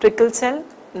 Prickle cell?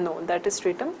 No. That is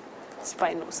stratum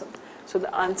spinosum. So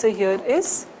the answer here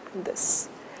is this.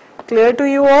 Clear to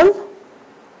you all?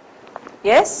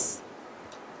 Yes?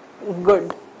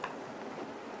 Good.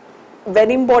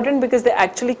 Very important because they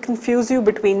actually confuse you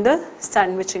between the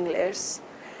sandwiching layers.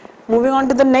 Moving on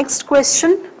to the next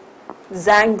question.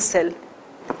 Zank cell.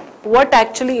 What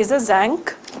actually is a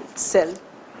Zank cell?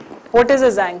 What is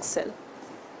a Zank cell?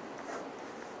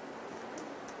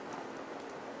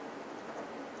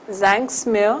 Zank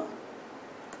smear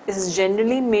is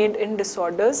generally made in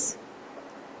disorders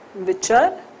which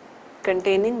are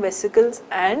containing vesicles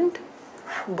and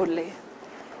bullae.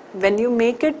 When you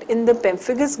make it in the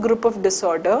pemphigus group of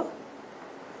disorder,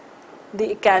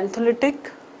 the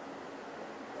acantholytic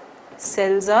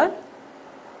cells are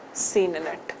seen in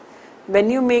it. When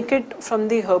you make it from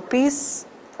the herpes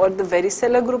or the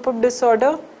varicella group of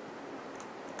disorder,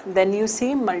 then you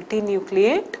see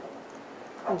multinucleate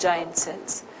giant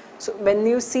cells. So when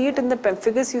you see it in the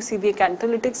pemphigus, you see the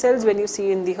acantholytic cells. When you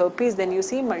see in the herpes, then you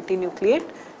see multinucleate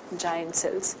giant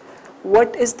cells.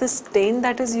 What is the stain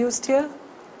that is used here?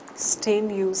 Stain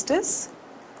used is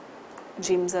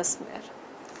Giemsa smear.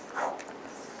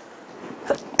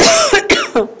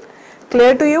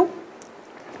 Clear to you?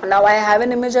 Now I have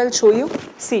an image, I'll show you.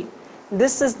 See,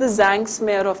 this is the Zank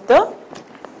smear of the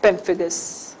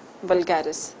pemphigus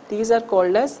vulgaris. These are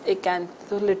called as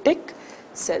acantholytic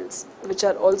cells, which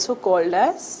are also called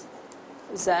as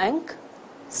Zank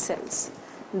cells.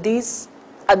 These,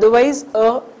 otherwise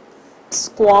a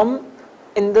squam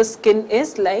in the skin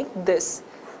is like this.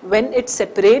 When it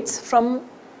separates from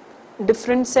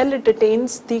different cell, it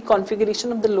attains the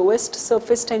configuration of the lowest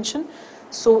surface tension,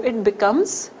 so it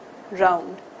becomes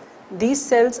round. These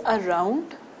cells are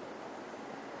round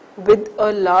with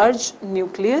a large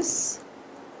nucleus.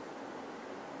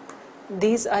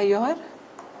 These are your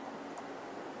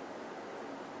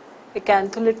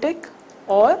acantholytic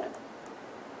or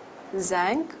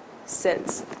Zank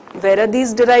cells. Where are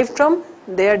these derived from?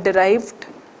 They are derived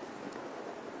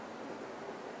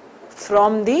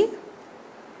from the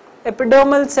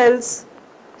epidermal cells.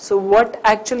 So what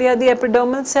actually are the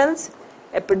epidermal cells?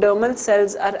 Epidermal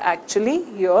cells are actually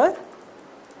your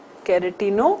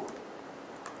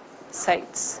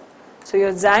keratinocytes. So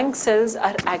your Zank cells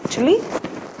are actually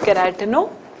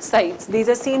keratinocytes. These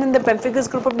are seen in the pemphigus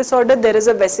group of disorder. There is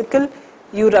a vesicle.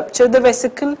 You rupture the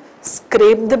vesicle,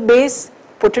 scrape the base,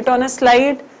 put it on a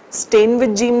slide, stain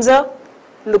with Giemsa,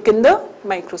 look in the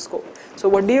microscope. So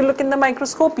what do you look in the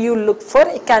microscope? You look for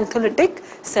acantholytic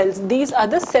cells. These are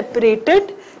the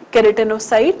separated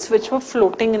keratinocytes which were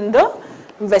floating in the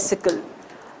vesicle.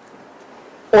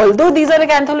 Although these are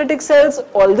acantholytic cells,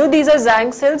 although these are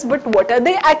Zank cells, but what are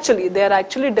they actually? They are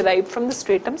actually derived from the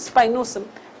stratum spinosum.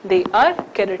 They are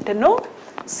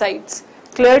keratinocytes.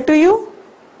 Clear to you?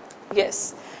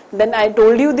 Yes. Then I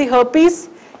told you the herpes.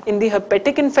 In the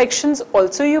herpetic infections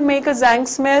also you make a Zank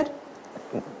smear.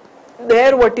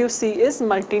 There what you see is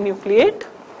multinucleate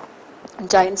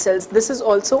giant cells. This is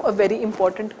also a very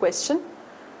important question.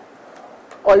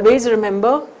 Always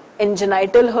remember, in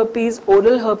genital herpes,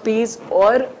 oral herpes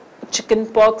or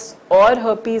chickenpox or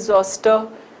herpes zoster,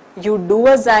 you do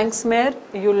a Zank smear,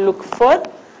 you look for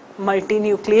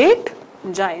multinucleate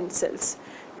giant cells.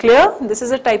 Clear? This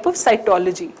is a type of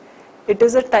cytology. It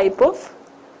is a type of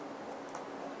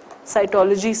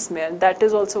cytology smear. That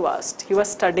is also asked. You are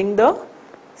studying the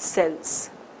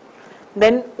cells.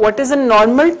 Then what is a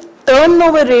normal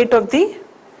turnover rate of the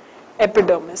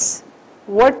epidermis?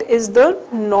 What is the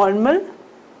normal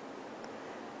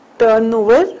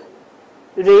turnover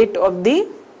rate of the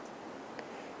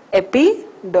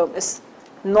epidermis?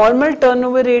 Normal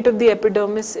turnover rate of the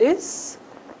epidermis is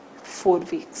 4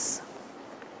 weeks.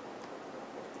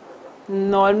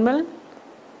 Normal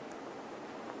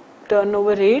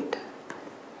turnover rate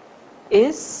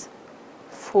is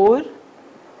 4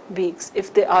 weeks.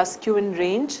 If they ask you in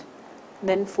range,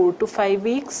 then 4 to 5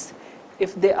 weeks.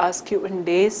 If they ask you in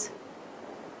days,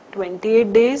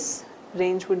 28 days.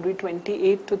 Range would be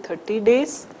 28 to 30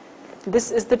 days.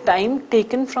 This is the time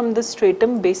taken from the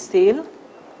stratum basale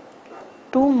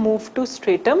to move to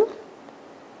stratum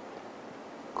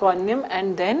corneum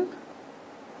and then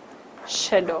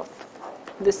shed off.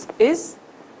 This is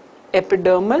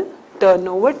epidermal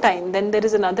turnover time. Then there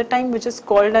is another time which is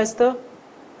called as the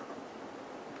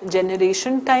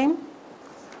generation time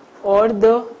or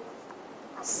the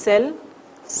cell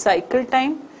cycle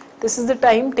time. This is the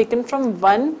time taken from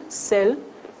one cell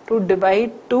to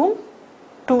divide to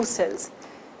 2 cells.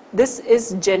 This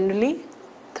is generally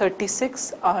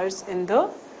 36 hours in the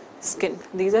skin.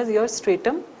 These are your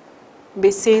stratum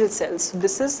basale cells.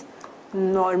 This is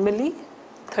normally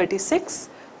 36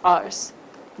 hours.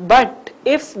 But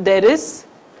if there is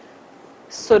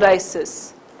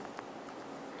psoriasis,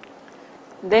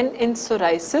 then in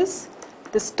psoriasis,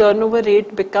 this turnover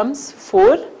rate becomes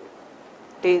 4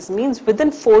 days. Means within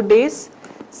 4 days,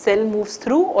 cell moves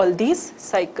through all these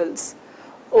cycles.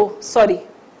 Oh, sorry.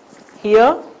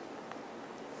 Here,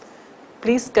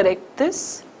 please correct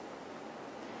this.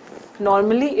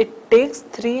 Normally, it takes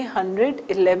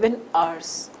 311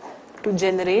 hours to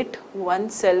generate one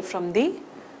cell from the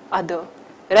other,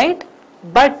 right?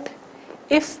 But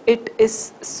if it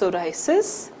is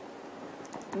psoriasis,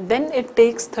 then it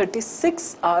takes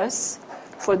 36 hours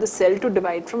for the cell to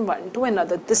divide from one to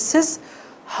another. This is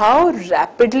how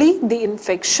rapidly the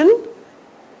infection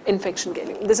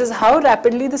this is how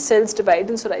rapidly the cells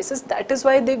divide in psoriasis. That is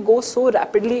why they go so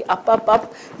rapidly up.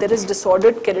 There is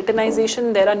disordered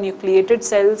keratinization. There are nucleated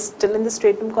cells still in the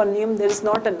stratum corneum. There is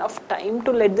not enough time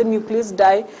to let the nucleus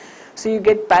die. So you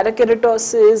get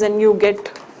parakeratosis and you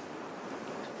get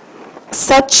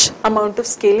such amount of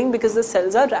scaling because the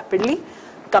cells are rapidly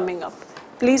coming up.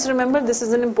 Please remember, this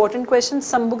is an important question.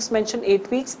 Some books mention 8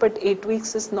 weeks, but 8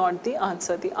 weeks is not the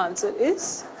answer. The answer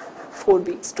is 4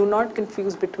 weeks. Do not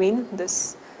confuse between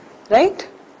this, right?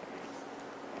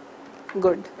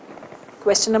 Good.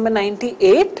 Question number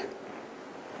 98.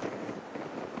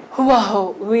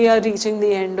 Wow, we are reaching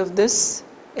the end of this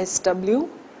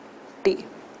SWT.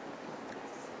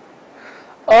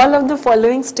 All of the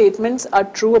following statements are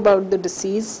true about the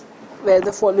disease where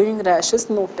the following rash is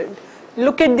noted.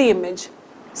 Look at the image.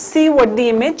 See what the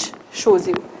image shows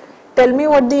you. Tell me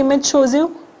what the image shows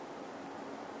you.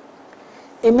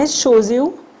 Image shows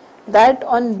you that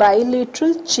on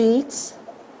bilateral cheeks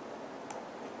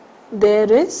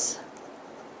there is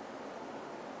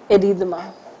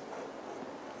erythema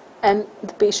and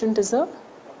the patient is a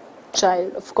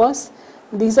child. Of course,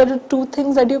 these are the two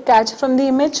things that you catch from the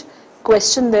image.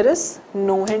 Question, there is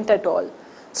no hint at all.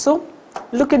 So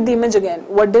look at the image again.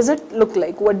 What does it look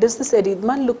like? What does this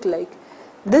erythema look like?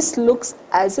 This looks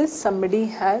as if somebody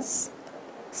has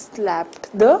slapped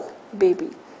the baby.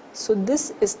 So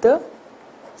this is the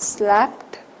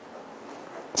slapped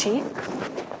cheek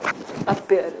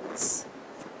appearance.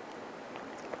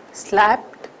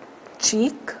 Slapped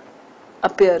cheek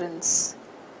appearance.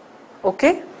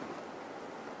 Okay?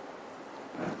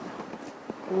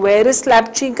 Where is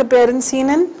slapped cheek appearance seen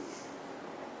in?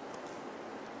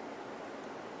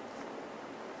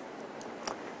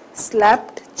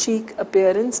 Slapped cheek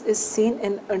appearance is seen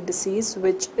in a disease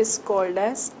which is called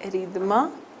as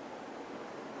erythema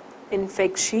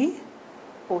infectiosum.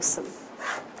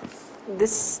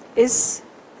 This is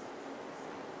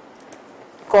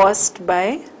caused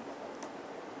by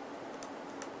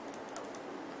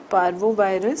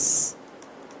parvovirus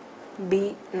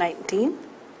B19.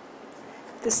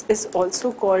 This is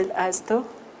also called as the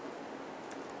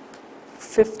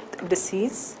fifth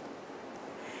disease.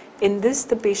 In this,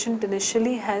 the patient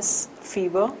initially has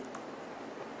fever,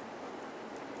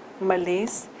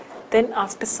 malaise, then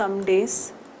after some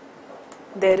days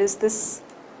there is this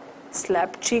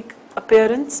slapped cheek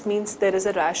appearance, means there is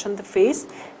a rash on the face,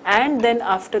 and then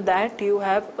after that you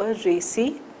have a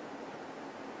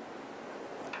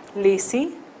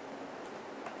lacy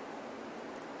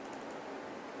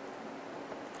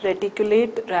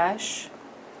reticulate rash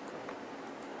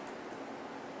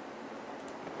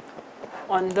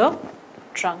on the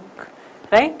trunk,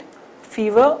 right?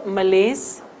 Fever,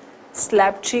 malaise,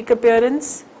 slapped cheek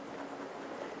appearance,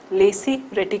 lacy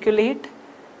reticulate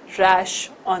rash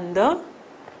on the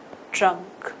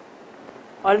trunk.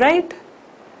 All right?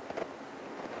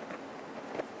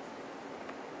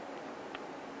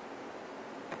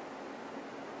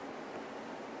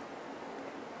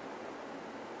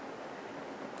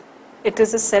 It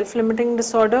is a self-limiting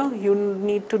disorder. You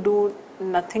need to do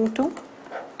nothing to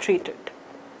treat it.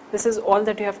 This is all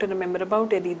that you have to remember about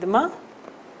erythema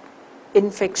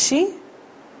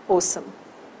infectiosum.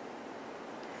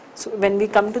 So when we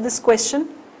come to this question,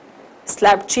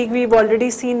 slapped cheek we've already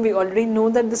seen. We already know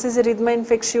that this is erythema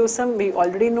infectiosum. We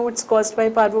already know it's caused by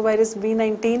parvovirus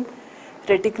B19.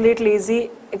 Reticulate lazy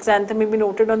exanthem may be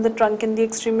noted on the trunk and the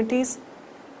extremities.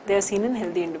 They are seen in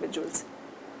healthy individuals.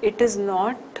 It is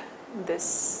not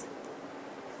this.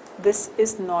 This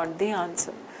is not the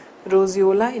answer.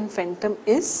 Roseola infantum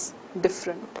is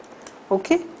different.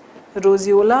 Okay?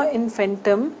 Roseola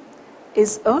infantum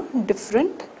is a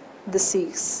different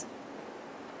disease.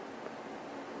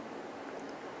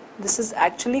 This is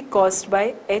actually caused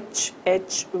by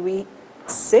HHV6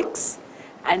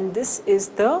 and this is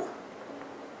the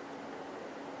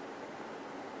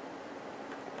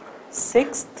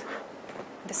sixth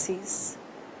disease,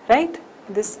 right?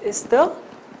 This is the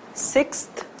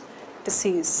sixth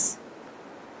disease.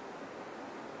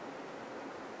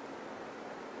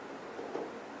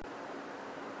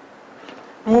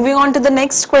 Moving on to the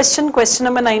next question, question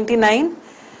number 99.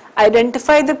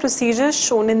 Identify the procedures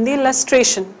shown in the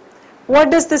illustration. What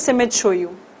does this image show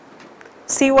you?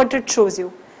 See what it shows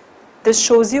you. This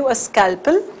shows you a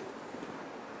scalpel,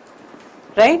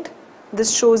 right?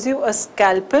 This shows you a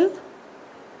scalpel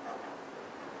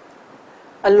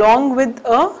along with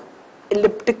a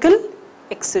elliptical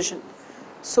excision.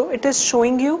 So it is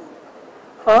showing you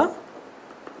a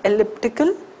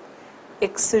elliptical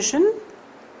excision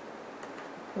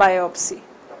biopsy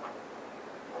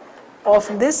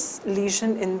of this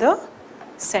lesion in the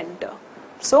center.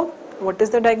 So what is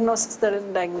the diagnosis? The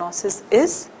diagnosis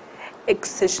is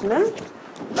excisional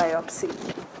biopsy,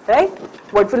 right?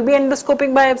 What will be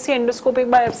endoscopic biopsy? Endoscopic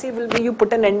biopsy will be you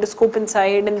put an endoscope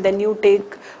inside and then you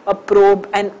take a probe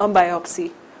and a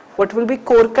biopsy. What will be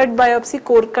core cut biopsy?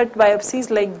 Core cut biopsy is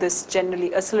like this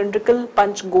generally. A cylindrical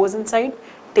punch goes inside,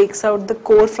 takes out the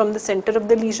core from the center of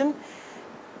the lesion.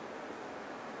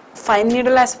 Fine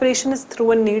needle aspiration is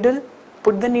through a needle,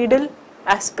 put the needle,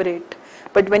 aspirate.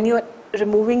 But when you are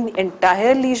removing the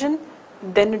entire lesion,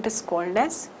 then it is called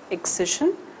as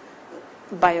excision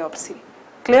biopsy.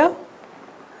 Clear?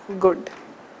 Good.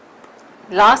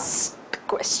 Last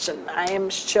question. I am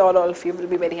sure all of you will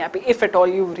be very happy if at all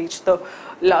you reach the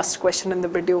last question in the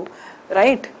video,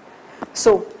 right?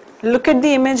 So look at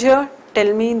the image here.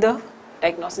 Tell me the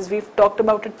diagnosis. We've talked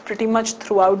about it pretty much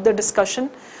throughout the discussion.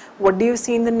 What do you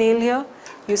see in the nail here?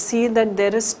 You see that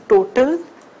there is total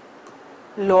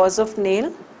loss of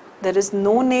nail. There is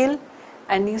no nail,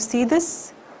 and you see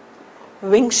this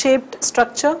wing-shaped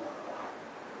structure.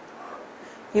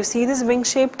 You see this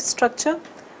wing-shaped structure.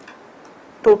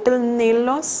 Total nail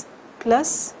loss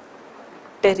plus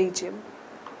pterygium.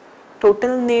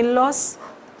 Total nail loss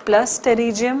plus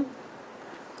pterygium.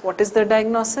 What is the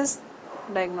diagnosis?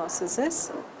 Diagnosis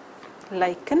is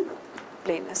lichen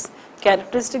planus.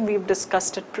 Characteristic, we've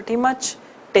discussed it pretty much.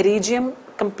 Pterygium,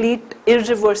 complete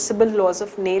irreversible loss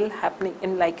of nail happening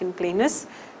in lichen planus,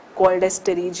 called as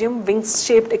pterygium.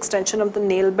 Wing-shaped extension of the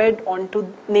nail bed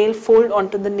onto nail fold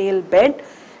onto the nail bed.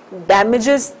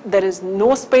 Damages, there is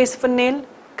no space for nail,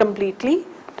 completely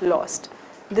lost.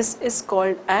 This is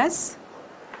called as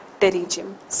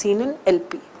pterygium, seen in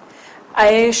LP.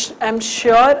 I am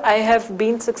sure I have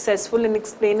been successful in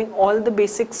explaining all the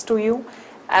basics to you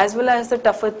as well as the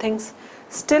tougher things.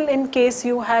 Still, in case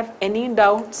you have any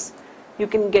doubts, you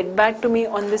can get back to me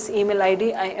on this email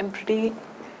ID. I am pretty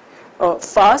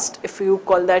fast. If you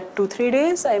call that 2-3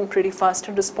 days, I am pretty fast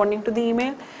at responding to the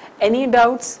email. Any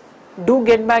doubts, do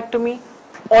get back to me.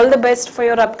 All the best for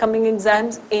your upcoming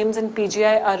exams. AIIMS and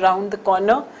PGI are around the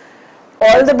corner.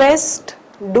 All the best.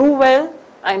 Do well.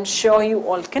 I'm sure you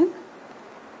all can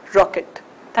rock it.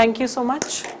 Thank you so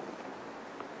much.